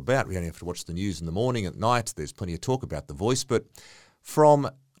this is all about. We only have to watch the news in the morning, at night. There's plenty of talk about the voice. But from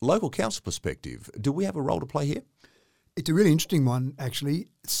local council perspective, do we have a role to play here? It's a really interesting one, actually.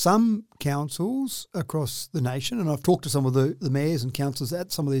 Some councils across the nation, and I've talked to some of the mayors and councillors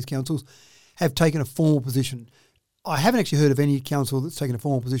at some of these councils, have taken a formal position. I haven't actually heard of any council that's taken a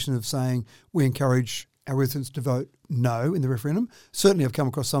formal position of saying we encourage our residents to vote no in the referendum. Certainly I've come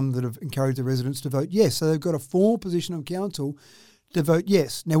across some that have encouraged the residents to vote yes. So they've got a formal position on council to vote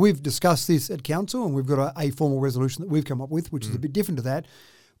yes. Now, we've discussed this at council and we've got a formal resolution that we've come up with, which is a bit different to that.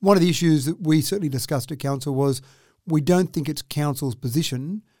 One of the issues that we certainly discussed at council was we don't think it's council's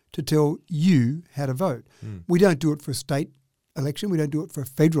position to tell you how to vote. We don't do it for a state election. We don't do it for a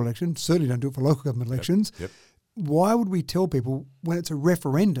federal election. Certainly don't do it for local government elections. Why would we tell people when it's a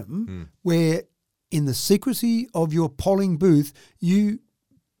referendum where in the secrecy of your polling booth, you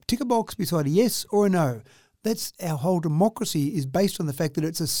tick a box beside a yes or a no? That's our whole democracy is based on the fact that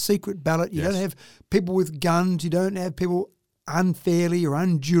it's a secret ballot. You don't have people with guns. You don't have people unfairly or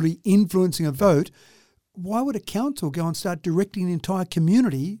unduly influencing a vote. Why would a council go and start directing an entire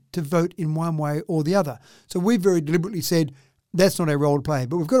community to vote in one way or the other? So we've very deliberately said that's not our role to play.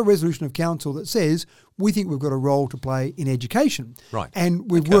 But we've got a resolution of council that says we think we've got a role to play in education. Right. And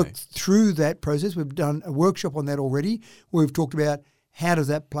we've worked through that process. We've done a workshop on that already. We've talked about how does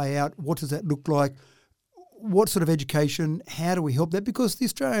that play out? What does that look like? What sort of education? How do we help that? Because the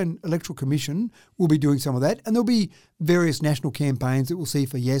Australian Electoral Commission will be doing some of that, and there'll be various national campaigns that we'll see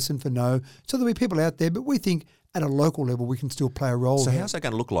for yes and for no. So there'll be people out there, but we think at a local level we can still play a role. So there. how's that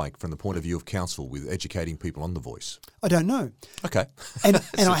going to look like from the point of view of council with educating people on the voice? I don't know. Okay. And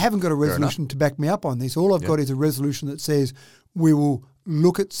I haven't got a resolution to back me up on this. All I've got is a resolution that says we will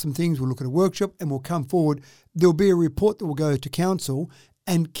look at some things, we'll look at a workshop, and we'll come forward. There'll be a report that will go to council,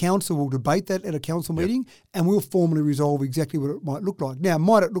 and council will debate that at a council meeting, and we'll formally resolve exactly what it might look like. Now,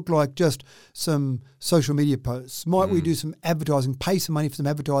 might it look like just some social media posts? Might we do some advertising, pay some money for some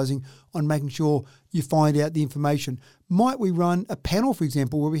advertising on making sure you find out the information? Might we run a panel, for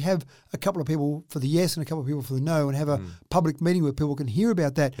example, where we have a couple of people for the yes and a couple of people for the no, and have a public meeting where people can hear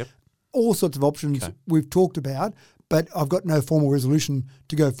about that? All sorts of options we've talked about, but I've got no formal resolution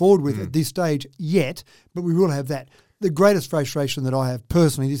to go forward with at this stage yet, but we will have that. The greatest frustration that I have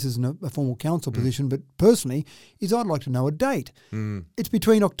personally, this isn't a formal council position, but personally, is I'd like to know a date. It's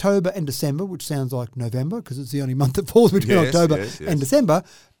between October and December, which sounds like November because it's the only month that falls between October and December.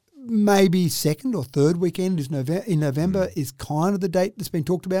 Maybe second or third weekend in November is kind of the date that's been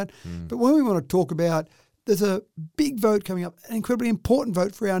talked about. But when we want to talk about, there's a big vote coming up, an incredibly important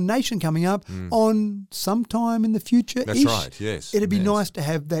vote for our nation coming up on sometime in the future. That's right, yes. It'd be nice to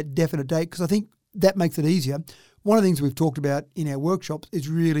have that definite date because I think that makes it easier. One of the things we've talked about in our workshops is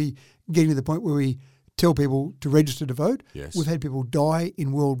really getting to the point where we tell people to register to vote. Yes. We've had people die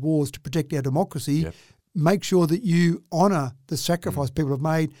in world wars to protect our democracy. Make sure that you honour the sacrifice people have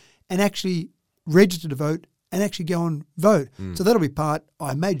made and actually register to vote and actually go and vote. So that'll be part,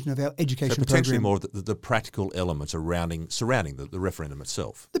 I imagine, of our education So potentially program. more of the practical elements surrounding the referendum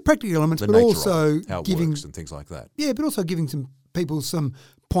itself. The practical elements, The but nature also of it, how it giving works and things like that. Yeah, but also giving some people some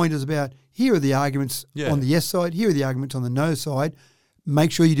pointers about here are the arguments on the yes side, here are the arguments on the no side.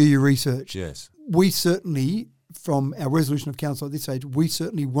 Make sure you do your research. Yes. We certainly, from our resolution of council at this stage, we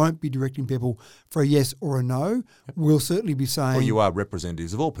certainly won't be directing people for a yes or a no. We'll certainly be saying... Well, you are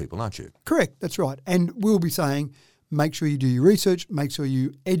representatives of all people, aren't you? Correct, that's right. And we'll be saying, make sure you do your research, make sure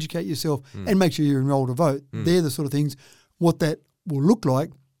you educate yourself, and make sure you're enrolled to vote. They're the sort of things. What that will look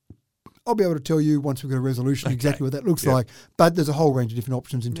like, I'll be able to tell you once we've got a resolution exactly what that looks like. But there's a whole range of different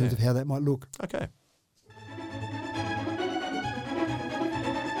options in terms of how that might look. Okay.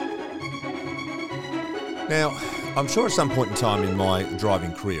 Now, I'm sure at some point in time in my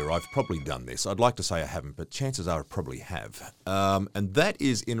driving career I've probably done this. I'd like to say I haven't, but chances are I probably have. And that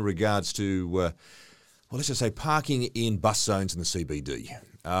is in regards to, well, let's just say parking in bus zones in the CBD.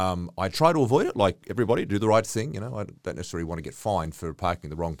 I try to avoid it, like everybody, do the right thing. You know, I don't necessarily want to get fined for parking in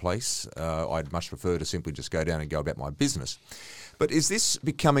the wrong place. I'd much prefer to simply just go down and go about my business. But is this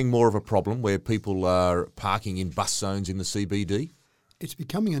becoming more of a problem where people are parking in bus zones in the CBD? It's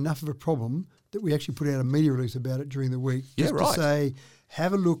becoming enough of a problem that we actually put out a media release about it during the week. Just right. to say,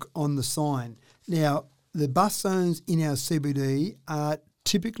 have a look on the sign. Now, the bus zones in our CBD are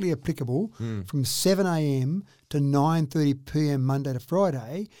typically applicable from 7 a.m. to 9:30 p.m. Monday to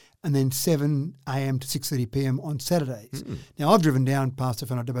Friday, and then 7 a.m. to 6:30 p.m. on Saturdays. Now, I've driven down past the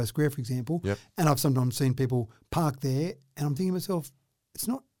front of Dubbo Square, for example, and I've sometimes seen people park there, and I'm thinking to myself, it's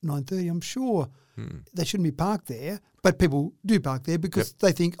not 9:30, I'm sure they shouldn't be parked there, but people do park there because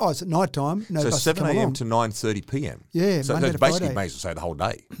they think, oh, it's at night time. No so bus 7 come a.m. along. to 9:30 p.m. Yeah, so Monday to basically Friday. may as well say the whole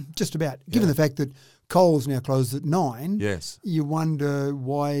day. Just about. Given the fact that Coles now closes at 9, Yes. you wonder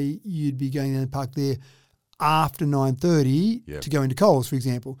why you'd be going down and park there after 9:30 to go into Coles, for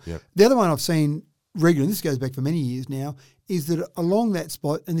example. The other one I've seen regularly, this goes back for many years now, is that along that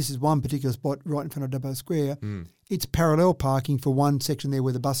spot, and this is one particular spot right in front of Dubbo Square, it's parallel parking for one section there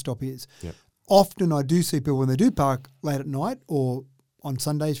where the bus stop is. Yep. Often I do see people when they do park late at night or on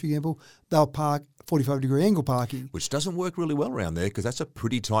Sundays, for example, they'll park 45-degree angle parking. Which doesn't work really well around there because that's a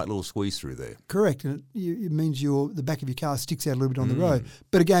pretty tight little squeeze through there. Correct, and it means the back of your car sticks out a little bit on the road.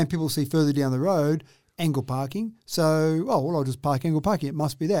 But again, people see further down the road angle parking, so, I'll just park angle parking. It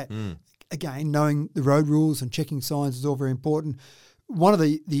must be that. Again, knowing the road rules and checking signs is all very important. One of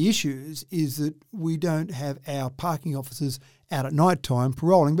the issues is that we don't have our parking officers out at night time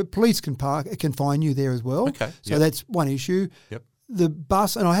paroling, but police can fine you there as well. Okay. So that's one issue. Yep. The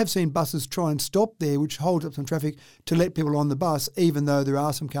bus, and I have seen buses try and stop there, which holds up some traffic to let people on the bus, even though there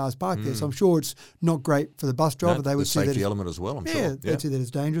are some cars parked there. So I'm sure it's not great for the bus driver. No, they would the see that safety element as well, I'm sure. Yeah, they'd see that as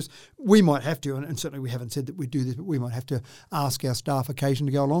dangerous. We might have to, and certainly we haven't said that we do this, but we might have to ask our staff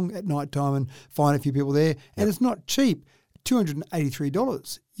occasionally to go along at night time and find a few people there. And it's not cheap.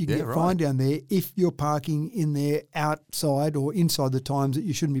 $283 you can get fined down there if you're parking in there outside or inside the times that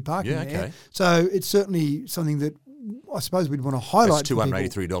you shouldn't be parking there. So it's certainly something that I suppose we'd want to highlight. That's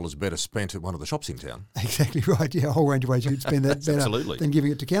 $283 better spent at one of the shops in town. Exactly right. Yeah, a whole range of ways you could spend that better Absolutely. than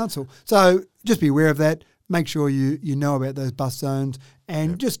giving it to council. So just be aware of that. Make sure you know about those bus zones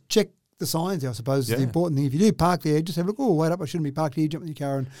and just check the signs, I suppose, is the important thing. If you do park there, just have a look, wait up, I shouldn't be parked here, jump in your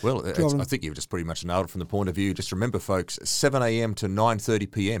car and drive on. I think you've just pretty much nailed it from the point of view. Just remember, folks, 7 a.m. to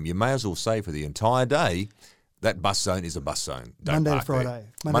 9:30 p.m. You may as well say for the entire day, that bus zone is a bus zone. Don't Monday to park Friday.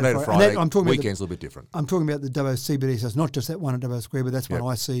 there. Monday to Friday. And I'm talking weekends a little bit different. I'm talking about the Dubbo CBD, so it's not just that one at Dubbo Square, but that's one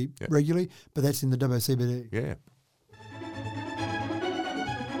I see regularly, but that's in the Dubbo CBD. Yeah.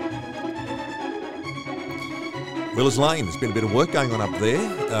 Millers Lane, there's been a bit of work going on up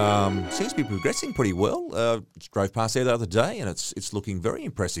there. Seems to be progressing pretty well. Drove past there the other day and it's looking very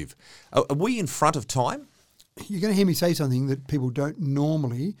impressive. Are we in front of time? You're going to hear me say something that people don't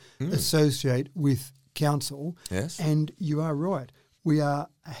normally associate with council. Yes. And you are right. We are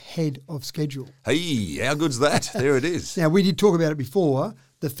ahead of schedule. Hey, how good's that? There it is. Now, we did talk about it before,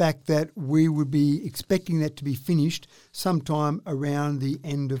 the fact that we would be expecting that to be finished sometime around the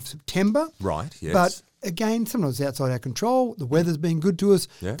end of September. Right, yes. But again, sometimes it's outside our control. The weather's been good to us.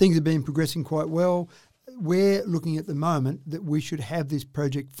 Yeah. Things have been progressing quite well. We're looking at the moment that we should have this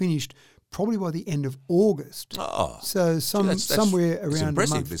project finished probably by the end of August. Oh, so somewhere it's around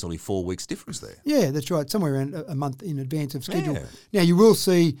impressive. a month. There's only 4 weeks difference there. Yeah, that's right. Somewhere around a month in advance of schedule. Yeah. Now, you will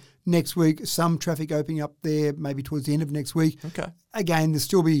see next week some traffic opening up there, maybe towards the end of next week. Okay. Again, there'll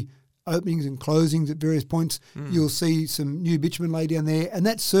still be openings and closings at various points. You'll see some new bitumen laid down there, and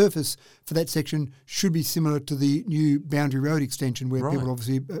that surface for that section should be similar to the new Boundary Road extension, where people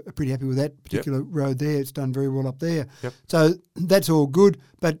obviously are pretty happy with that particular road there. It's done very well up there. Yep. So that's all good,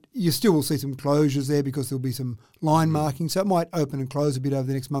 but you still will see some closures there because there'll be some line marking. So it might open and close a bit over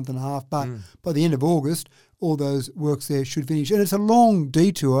the next month and a half, but by the end of August, all those works there should finish. And it's a long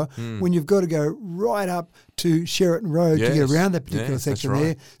detour when you've got to go right up to Sheraton Road to get around that particular section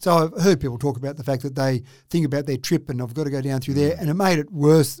there. So I've heard people talk about the fact that they think about their trip and I've got to go down through there. And it made it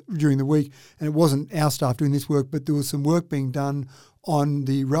worse during the week. And it wasn't our staff doing this work, but there was some work being done on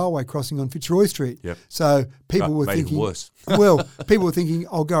the railway crossing on Fitzroy Street. Yep. So people were made thinking, it worse. well, people were thinking,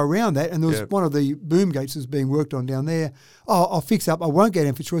 I'll go around that. And there was one of the boom gates that's being worked on down there. Oh, I'll fix up. I won't go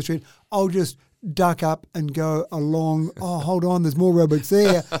down Fitzroy Street. I'll just duck up and go along. Oh, hold on, there's more roadworks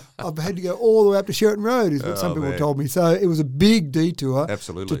there. I've had to go all the way up to Sheraton Road, is what some people told me. So it was a big detour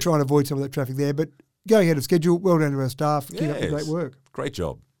to try and avoid some of that traffic there. But going ahead of schedule, well done to our staff. Keep up the great work. Great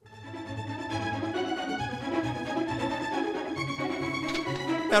job.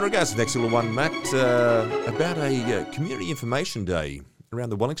 Now, in regards to the next little one, Matt, about a community information day around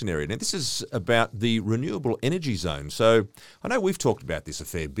the Wellington area. Now, this is about the renewable energy zone. So I know we've talked about this a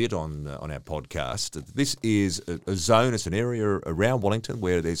fair bit on our podcast. This is a zone, it's an area around Wellington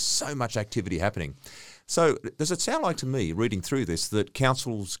where there's so much activity happening. So does it sound like to me, reading through this, that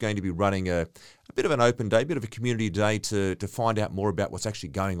council's going to be running a bit of an open day, a bit of a community day to find out more about what's actually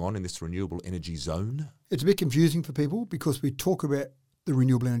going on in this renewable energy zone? It's a bit confusing for people because we talk about the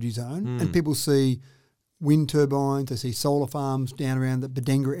renewable energy zone and people see wind turbines, they see solar farms down around the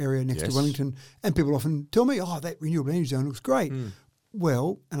Bedenga area next to Wellington, and people often tell me, oh, that renewable energy zone looks great.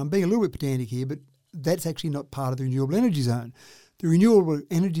 Well, and I'm being a little bit pedantic here, but that's actually not part of the renewable energy zone. The renewable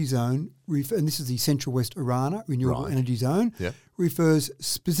energy zone, and this is the Central West Orana renewable energy zone, refers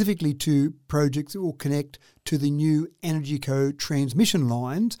specifically to projects that will connect to the new Energy Co transmission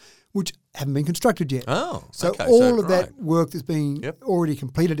lines, which haven't been constructed yet. Oh, so okay. all of that work that's being Yep. already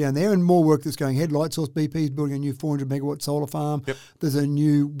completed down there, and more work that's going ahead. Lightsource BP is building a new 400 megawatt solar farm. Yep. There's a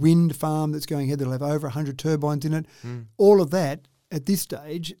new wind farm that's going ahead that'll have over 100 turbines in it. Mm. All of that at this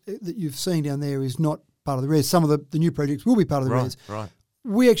stage that you've seen down there is not part of the res. Some of the new projects will be part of the res. Right.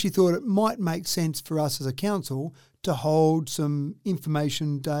 We actually thought it might make sense for us as a council to hold some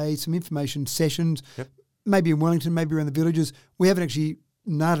information days, some information sessions, Yep. maybe in Wellington, maybe around the villages. We haven't actually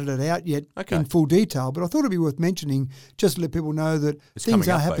nutted it out yet in full detail, but I thought it'd be worth mentioning just to let people know that It's things coming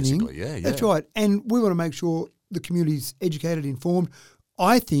are up, happening. basically. Yeah. That's right. And we want to make sure the community's educated, informed.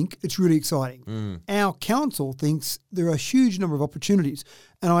 I think it's really exciting. Our council thinks there are a huge number of opportunities.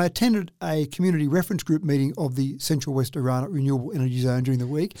 And I attended a community reference group meeting of the Central West Arana Renewable Energy Zone during the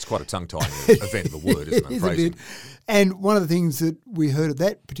week. It's quite a tongue-tying event of the word, isn't it? It is a bit. And one of the things that we heard at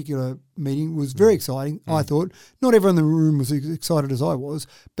that particular meeting was very exciting, I thought. Not everyone in the room was as excited as I was,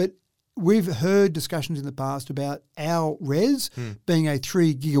 but we've heard discussions in the past about our res being a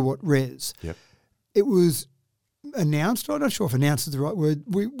 3 gigawatt res. Yep. It was announced, I'm not sure if announced is the right word,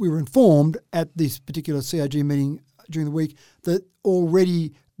 we were informed at this particular CRG meeting during the week that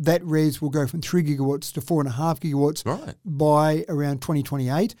already that res will go from 3 gigawatts to 4.5 gigawatts by around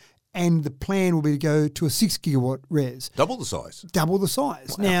 2028, and the plan will be to go to a 6 gigawatt res. Double the size. Double the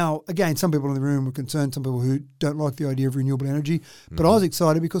size. Wow. Now, again, some people in the room were concerned, some people who don't like the idea of renewable energy, but I was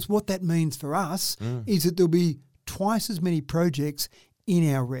excited because what that means for us is that there'll be twice as many projects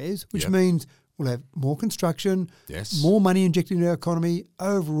in our res, which means we'll have more construction, more money injected into our economy.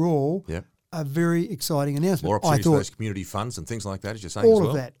 Overall, a very exciting announcement. More opportunities for those community funds and things like that, as you're saying all as well.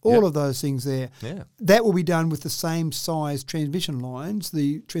 of that, all of those things there. Yeah. That will be done with the same size transmission lines,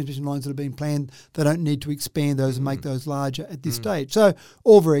 the transmission lines that have been planned. They don't need to expand those and make those larger at this stage. So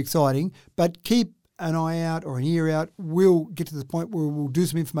all very exciting, but keep an eye out or an ear out. We'll get to the point where we'll do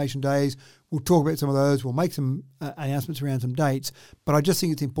some information days. We'll talk about some of those. We'll make some announcements around some dates. But I just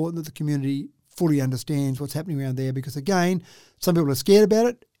think it's important that the community fully understands what's happening around there because, again, some people are scared about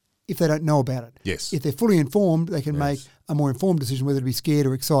it if they don't know about it. Yes. If they're fully informed, they can make a more informed decision whether to be scared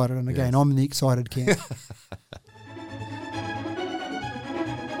or excited. And again, I'm in the excited camp.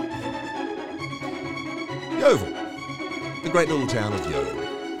 Yeoval, the great little town of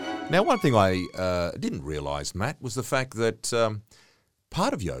Yeoval. Now, one thing I didn't realise, Matt, was the fact that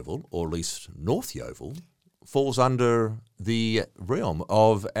part of Yeoval, or at least North Yeoval, falls under the realm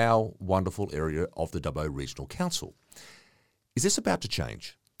of our wonderful area of the Dubbo Regional Council. Is this about to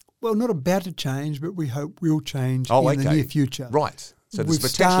change? Well, not about to change, but we hope will change in the near future. Right. So there's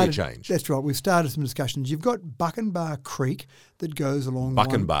potentially a change. That's right. We've started some discussions. You've got Buckenbar Creek that goes along.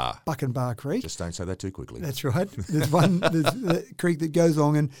 Buckenbar Creek. Just don't say that too quickly. That's right. There's the creek that goes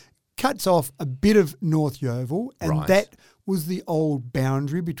along and cuts off a bit of North Yeoval, and that was the old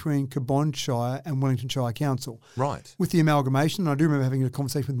boundary between Cabonne Shire and Wellington Shire Council. Right. With the amalgamation, and I do remember having a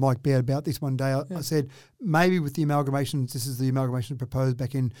conversation with Mike Baird about this one day. I said, maybe with the amalgamations, this is the amalgamation proposed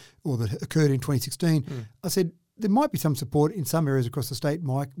back in, or that occurred in 2016. I said, there might be some support in some areas across the state,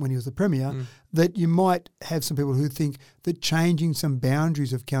 Mike, when he was the Premier, that you might have some people who think that changing some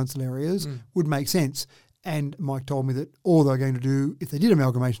boundaries of council areas would make sense. And Mike told me that all they're going to do, if they did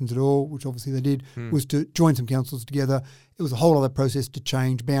amalgamations at all, which obviously they did, was to join some councils together. It was a whole other process to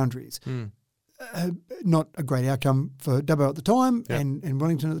change boundaries. Not a great outcome for Dubbo at the time and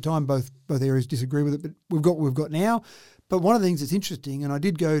Wellington at the time. Both areas disagree with it, but we've got what we've got now. But one of the things that's interesting, and I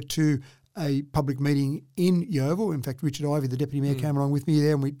did go to a public meeting in Yeoval. In fact, Richard Ivey, the Deputy Mayor, came along with me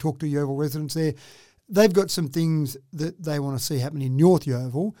there and we talked to Yeoval residents there. They've got some things that they want to see happen in North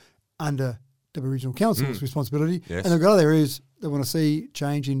Yeoval under Dubbo Regional Council's responsibility. And they've got other areas they want to see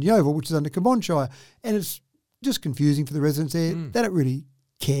change in Yeoval, which is under Cabonne Shire. And it's just confusing for the residents there. They don't really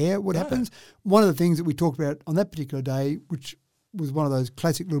care what happens. One of the things that we talked about on that particular day, which was one of those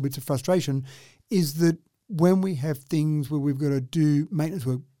classic little bits of frustration, is that when we have things where we've got to do maintenance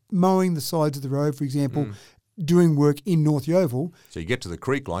work, mowing the sides of the road, for example, doing work in North Yeoval. So you get to the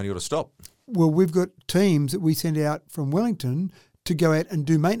creek line, you've got to stop. Well, we've got teams that we send out from Wellington to go out and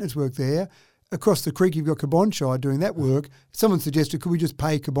do maintenance work there. Across the creek, you've got Cabonne Shire doing that work. Someone suggested, could we just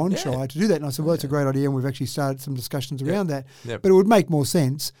pay Cabonne Shire to do that? And I said, well, that's a great idea, and we've actually started some discussions around that. But it would make more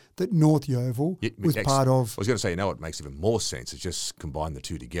sense that North Yeoval was part of... I was going to say, it makes even more sense. It's just combine the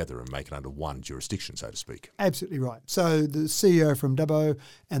two together and make it under one jurisdiction, so to speak. Absolutely right. So the CEO from Dubbo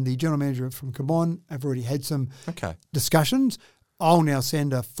and the general manager from Cabonne have already had some discussions. I'll now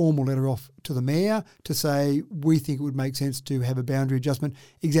send a formal letter off to the mayor to say, we think it would make sense to have a boundary adjustment.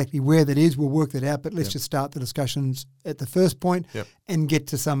 Exactly where that is, we'll work that out, but let's just start the discussions at the first point and get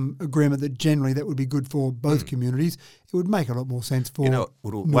to some agreement that generally that would be good for both communities. It would make a lot more sense for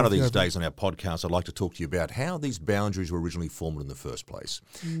one of these days on our podcast, I'd like to talk to you about how these boundaries were originally formed in the first place.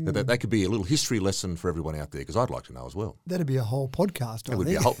 That could be a little history lesson for everyone out there, because I'd like to know as well. That'd be a whole podcast, It would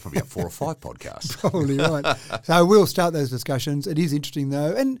be probably 4 or 5 podcasts. Probably right. So we'll start those discussions. It is interesting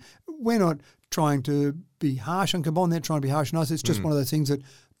though, and we're not trying to be harsh on Cabonne. They're trying to be harsh on us. It's just one of those things that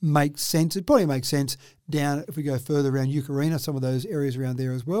makes sense. It probably makes sense down if we go further around Eucarina, some of those areas around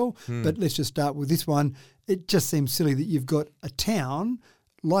there as well. But let's just start with this one. It just seems silly that you've got a town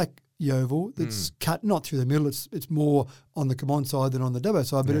like Yeoval that's cut not through the middle. It's more on the Cabonne side than on the Dubbo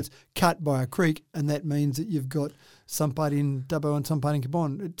side, but it's cut by a creek, and that means that you've got some part in Dubbo and some part in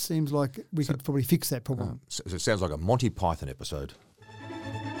Cabonne. It seems like we could probably fix that problem. So it sounds like a Monty Python episode.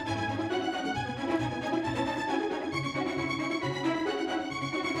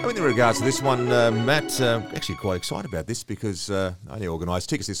 In regards to this one, Matt, actually quite excited about this because I only organised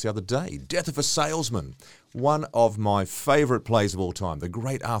tickets this the other day. Death of a Salesman, one of my favourite plays of all time, the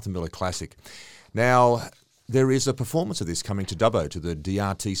great Arthur Miller classic. Now, there is a performance of this coming to Dubbo, to the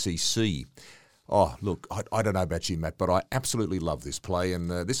DRTCC. Oh, look, I don't know about you, Matt, but I absolutely love this play,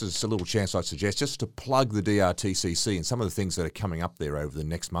 and this is a little chance I'd suggest just to plug the DRTCC and some of the things that are coming up there over the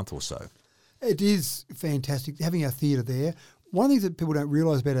next month or so. It is fantastic having our theatre there. One of the things that people don't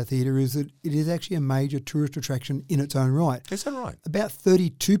realise about our theatre is that it is actually a major tourist attraction in its own right. Is that right? About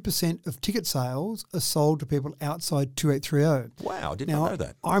 32% of ticket sales are sold to people outside 2830. Wow, I did not know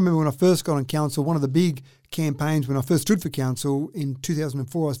that. I remember when I first got on council, one of the big campaigns when I first stood for council in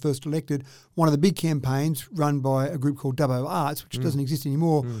 2004, I was first elected, one of the big campaigns run by a group called Dubbo Arts, which doesn't exist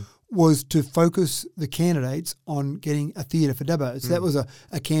anymore, was to focus the candidates on getting a theatre for Dubbo. So that was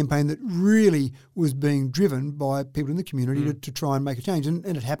a campaign that really was being driven by people in the community to try and make a change. And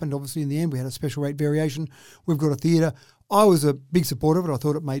it happened, obviously, in the end. We had a special rate variation. We've got a theatre. I was a big supporter of it. I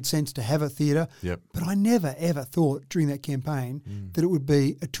thought it made sense to have a theatre. But I never, ever thought during that campaign that it would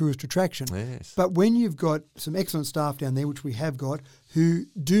be a tourist attraction. Yes. But when you've got some excellent staff down there, which we have got, who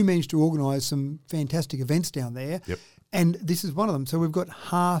do manage to organise some fantastic events down there, and this is one of them. So we've got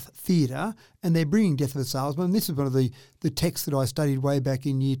Hearth Theatre, and they're bringing Death of a Salesman. And this is one of the texts that I studied way back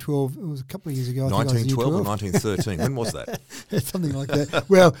in Year 12. It was a couple of years ago. 1912 or 1913. When was that? Something like that.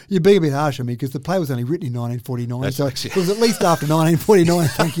 Well, you're being a bit harsh on me because the play was only written in 1949. That's so actually... it was at least after 1949,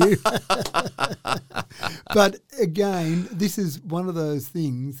 thank you. But again, this is one of those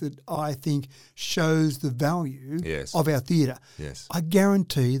things that I think shows the value of our theatre. Yes. I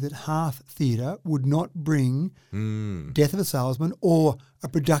guarantee that Hearth Theatre would not bring Death of a Salesman or a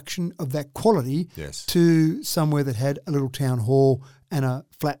production of that quality to somewhere that had a little town hall and a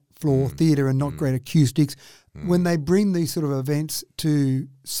flat floor theatre and not great acoustics. When they bring these sort of events to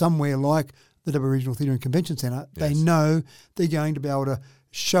somewhere like the Dubbo Regional Theatre and Convention Centre, they know they're going to be able to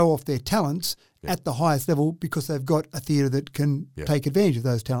show off their talents at the highest level because they've got a theatre that can take advantage of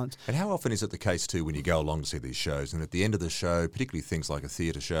those talents. And how often is it the case too when you go along to see these shows and at the end of the show, particularly things like a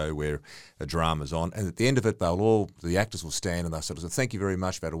theatre show where a drama's on, and at the end of it the actors will stand and they'll sort of say, thank you very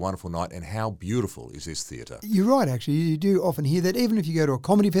much, we've had a wonderful night, and how beautiful is this theatre? You're right, actually. You do often hear that. Even if you go to a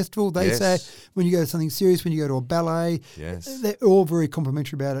comedy festival, they say when you go to something serious, when you go to a ballet, they're all very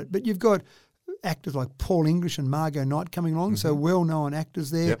complimentary about it. But you've got actors like Paul English and Margot Knight coming along, so well-known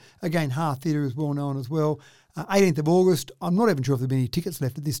actors there. Again, Hearth Theatre is well-known as well. 18th of August, I'm not even sure if there have been any tickets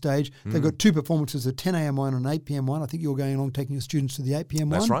left at this stage. They've got 2 performances, a 10 a.m. one and an 8 p.m. one. I think you're going along taking your students to the 8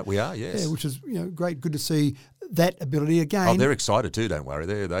 p.m. one. That's right, we are, yes. Yeah, which is great, good to see that ability again. Oh, they're excited too, don't worry.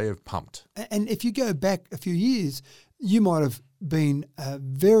 They are pumped. And if you go back a few years, you might have been a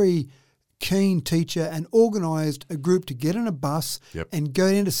very keen teacher and organised a group to get in a bus and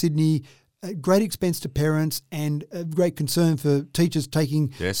go down to Sydney. A great expense to parents and a great concern for teachers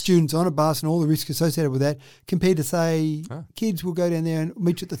taking students on a bus and all the risks associated with that, compared to, say, kids will go down there and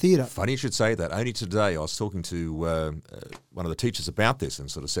meet you at the theatre. Funny you should say that. Only today I was talking to one of the teachers about this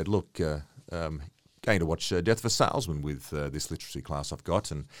and sort of said, look, going to watch Death of a Salesman with this literacy class I've got.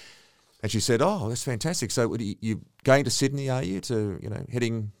 And she said, oh, that's fantastic. So you're going to Sydney, are you, to,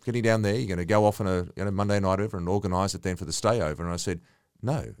 getting down there? You're going to go off on a Monday night over and organise it then for the stay over? And I said,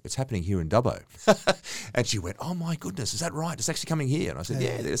 no, it's happening here in Dubbo. And she went, oh my goodness, is that right? It's actually coming here. And I said,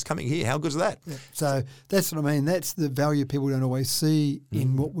 yeah, it's coming here. How good is that? Yeah. So that's what I mean. That's the value people don't always see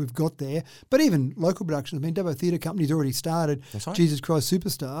in what we've got there. But even local productions, Dubbo Theatre Company's already started Jesus Christ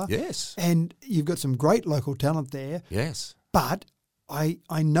Superstar. Yes. And you've got some great local talent there. Yes. But I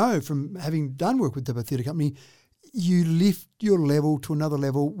know from having done work with Dubbo Theatre Company, you lift your level to another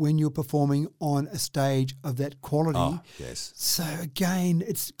level when you're performing on a stage of that quality. Oh, yes. So again,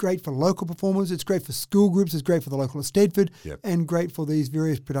 it's great for local performers, it's great for school groups, it's great for the local of Stedford, and great for these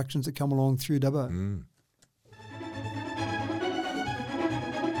various productions that come along through Dubbo.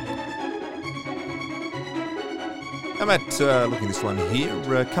 I'm looking at this one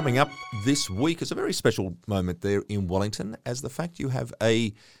here. Coming up this week, it's a very special moment there in Wellington, as the fact you have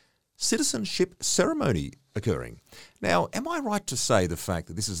a citizenship ceremony occurring. Now, am I right to say the fact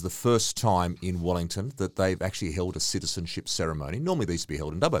that this is the first time in Wellington that they've actually held a citizenship ceremony? Normally these used to be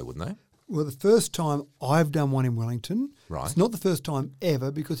held in Dubbo, wouldn't they? Well, the first time I've done one in Wellington. Right. It's not the first time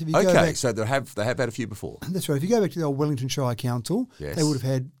ever, because if you go back... Okay, so they have had a few before. That's right. If you go back to the old Wellington Shire Council, they would have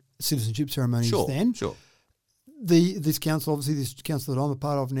had citizenship ceremonies then. Sure. This council, obviously, this council that I'm a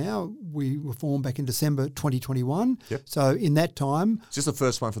part of now, we were formed back in December 2021. Yep. So in that time... Is this the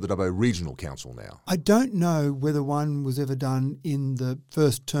first one for the Dubbo Regional Council now? I don't know whether one was ever done in the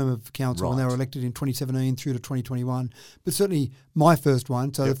first term of council when they were elected in 2017 through to 2021, but certainly my first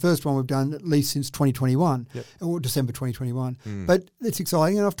one. So the first one we've done at least since 2021, or December 2021. But it's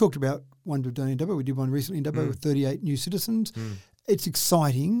exciting, and I've talked about one we've done in Dubbo. We did one recently in Dubbo with 38 new citizens. It's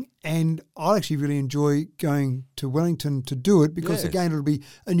exciting, and I'll actually really enjoy going to Wellington to do it because, again, it'll be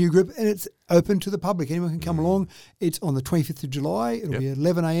a new group and it's open to the public. Anyone can come along. It's on the 25th of July. It'll be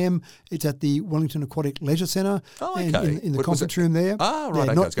 11 a.m. It's at the Wellington Aquatic Leisure Centre in the conference room there. Ah,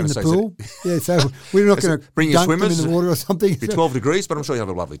 right. Not in the pool. So we're not going to bring your swimmers in the water or something. It'll be 12 degrees, but I'm sure you'll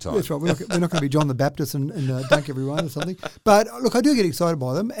have a lovely time. That's right. We're not going to be John the Baptist and dunk everyone or something. But look, I do get excited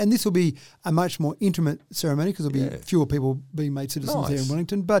by them, and this will be a much more intimate ceremony because there'll be fewer people being made citizens there in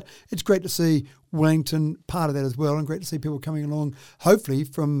Wellington. But it's great to see Wellington part of that as well, and great to see people coming along, hopefully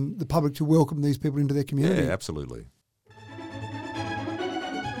from the public, to welcome these people into their community. Yeah, absolutely.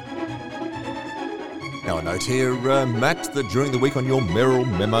 Now a note here, Matt, that during the week on your Merrill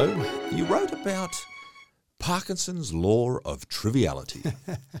memo, you wrote about Parkinson's Law of Triviality.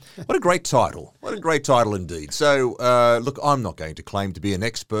 What a great title. What a great title indeed. So, look, I'm not going to claim to be an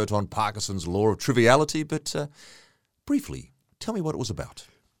expert on Parkinson's Law of Triviality, but briefly, tell me what it was about.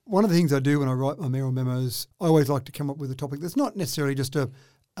 One of the things I do when I write my Merrill memos, I always like to come up with a topic that's not necessarily just a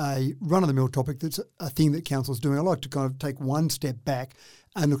run-of-the-mill topic that's a thing that council's doing. I like to kind of take one step back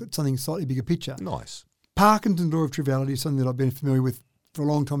and look at something slightly bigger picture. Nice. Parkinson's Law of Triviality is something that I've been familiar with for a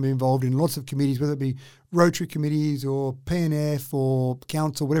long time, been involved in lots of committees, whether it be Rotary committees or PNF or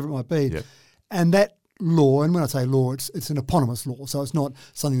council, whatever it might be. Yep. And that law, and when I say law, it's an eponymous law, so it's not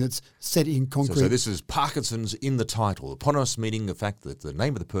something that's set in concrete. So this is Parkinson's in the title. Eponymous meaning the fact that the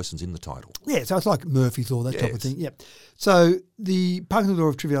name of the person's in the title. Yeah, so it's like Murphy's Law, that type of thing. Yep. So the Parkinson's Law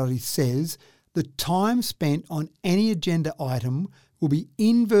of Triviality says the time spent on any agenda item will be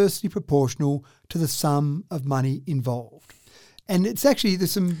inversely proportional to the sum of money involved. And it's actually,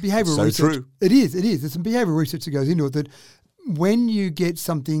 there's some behavioural research. True. It is. There's some behavioural research that goes into it, that when you get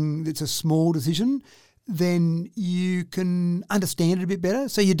something that's a small decision, then you can understand it a bit better.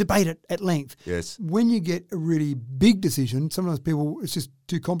 So you debate it at length. Yes. When you get a really big decision, sometimes it's just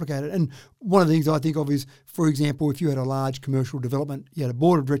too complicated. And one of the things I think of is, for example, if you had a large commercial development, you had a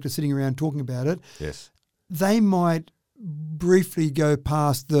board of directors sitting around talking about it. Yes. They might briefly go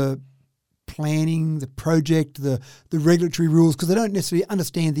past the planning, the project, the regulatory rules, because they don't necessarily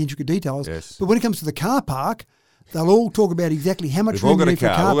understand the intricate details. Yes. But when it comes to the car park, they'll all talk about exactly how much room you need for a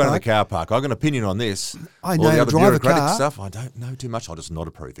car park. We've all got a car park. I've got an opinion on this. I know all the how other to drive a bureaucratic car. stuff, I don't know too much. I'll just nod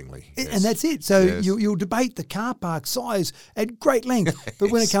approvingly. Yes. And that's it. So you'll debate the car park size at great length.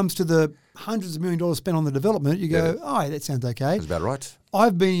 But when it comes to the hundreds of $1 million spent on the development, you go, oh, that sounds okay. That's about right.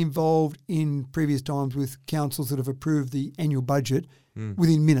 I've been involved in previous times with councils that have approved the annual budget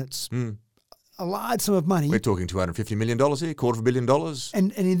within minutes. A large sum of money. We're talking $250 million here, $250 million.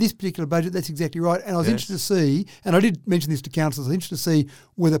 And in this particular budget, that's exactly right. And I was interested to see, and I did mention this to councillors, I was interested to see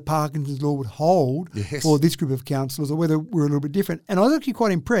whether Parkinson's Law would hold for this group of councillors or whether we're a little bit different. And I was actually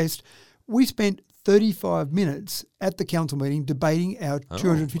quite impressed. We spent 35 minutes at the council meeting debating our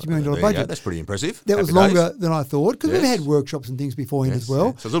 $250 million budget. That's pretty impressive. That was longer than I thought, because we've had workshops and things beforehand as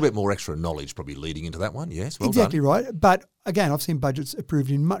well. So a little bit more extra knowledge probably leading into that one. Yes, well exactly done. Right. But again, I've seen budgets approved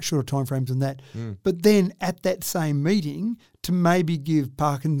in much shorter timeframes than that. But then at that same meeting, to maybe give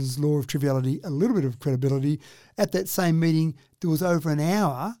Parkinson's Law of Triviality a little bit of credibility, at that same meeting, there was over an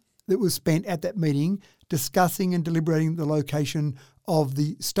hour that was spent at that meeting discussing and deliberating the location of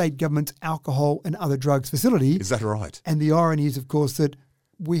the state government's alcohol and other drugs facility. Is that right? And the irony is, of course, that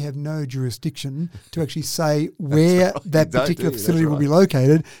we have no jurisdiction to actually say where that particular facility will be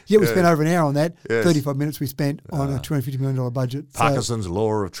located. Yet we spent over an hour on that. 35 minutes we spent on a $250 million budget. Parkinson's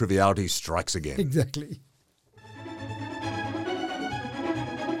Law of Triviality strikes again. Exactly.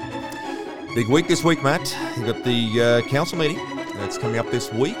 Big week this week, Matt. You've got the council meeting that's coming up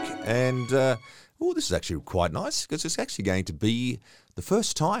this week. And, this is actually quite nice because it's actually going to be the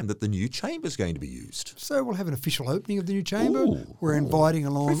first time that the new chamber is going to be used. So we'll have an official opening of the new chamber. Ooh, We're inviting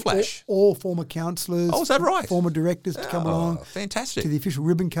along all former councillors, is that right? Former directors to come along. Fantastic. To the official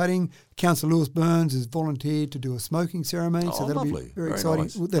ribbon cutting. Councillor Lewis Burns has volunteered to do a smoking ceremony, so that'll lovely. be very Nice. exciting.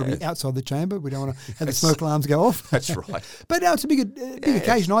 Yes. Well, that'll be outside the chamber. We don't want to have the smoke alarms go off. That's right. But no, it's a big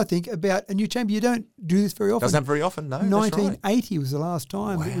occasion, I think, about a new chamber. You don't do this very often. Doesn't happen very often, no. 1980 was the last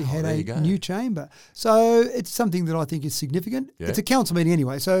time that we had a new chamber. So it's something that I think is significant. Yeah. It's a council meeting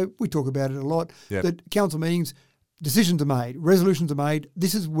anyway, so we talk about it a lot. Yep. That council meetings, decisions are made, resolutions are made.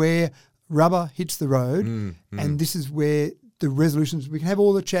 This is where rubber hits the road, and this is where the resolutions, we can have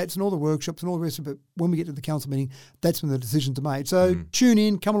all the chats and all the workshops and all the rest of it, but when we get to the council meeting, that's when the decisions are made. So tune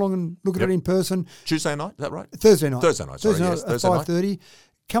in, come along and look at it in person. Tuesday night, is that right? Thursday night. Thursday night, sorry. Thursday night at 5:30.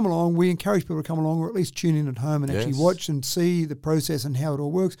 Come along. We encourage people to come along or at least tune in at home and actually watch and see the process and how it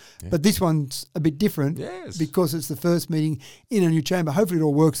all works. Yeah. But this one's a bit different because it's the first meeting in a new chamber. Hopefully it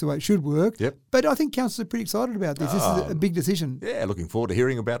all works the way it should work. Yep. But I think councillors are pretty excited about this. This is a big decision. Yeah, looking forward to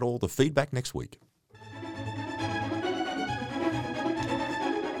hearing about all the feedback next week.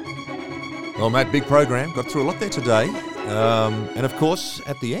 Well, Matt, big program. Got through a lot there today. And of course,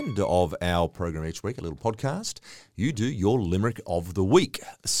 at the end of our program each week, a little podcast, you do your Limerick of the Week.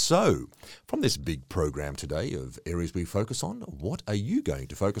 So, from this big program today of areas we focus on, what are you going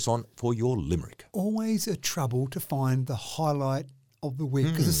to focus on for your Limerick? Always a trouble to find the highlight of the week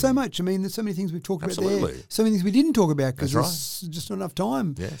because there's so much. I mean, there's so many things we've talked about there. So many things we didn't talk about because there's just not enough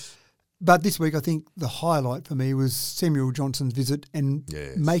time. Yes. But this week, I think the highlight for me was Samuel Johnson's visit and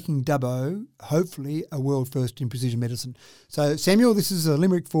making Dubbo, hopefully, a world first in precision medicine. So, Samuel, this is a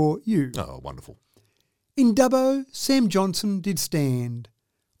limerick for you. Oh, wonderful. In Dubbo, Sam Johnson did stand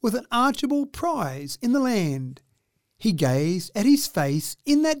with an archable prize in the land. He gazed at his face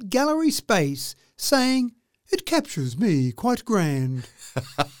in that gallery space, saying, "It captures me quite grand."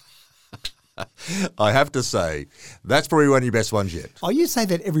 I have to say, that's probably one of your best ones yet. Oh, you say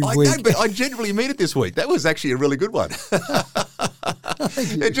that every week. I know, but I genuinely mean it this week. That was actually a really good one.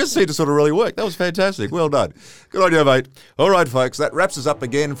 It just seemed to sort of really work. That was fantastic. Well done. Good on you, mate. All right, folks, that wraps us up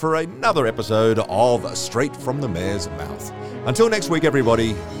again for another episode of Straight from the Mayor's Mouth. Until next week,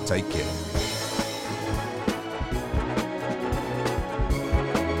 everybody, take care.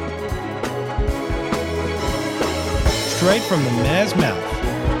 Straight from the Mayor's Mouth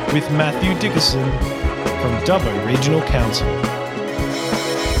with Matthew Dickerson from Dubbo Regional Council.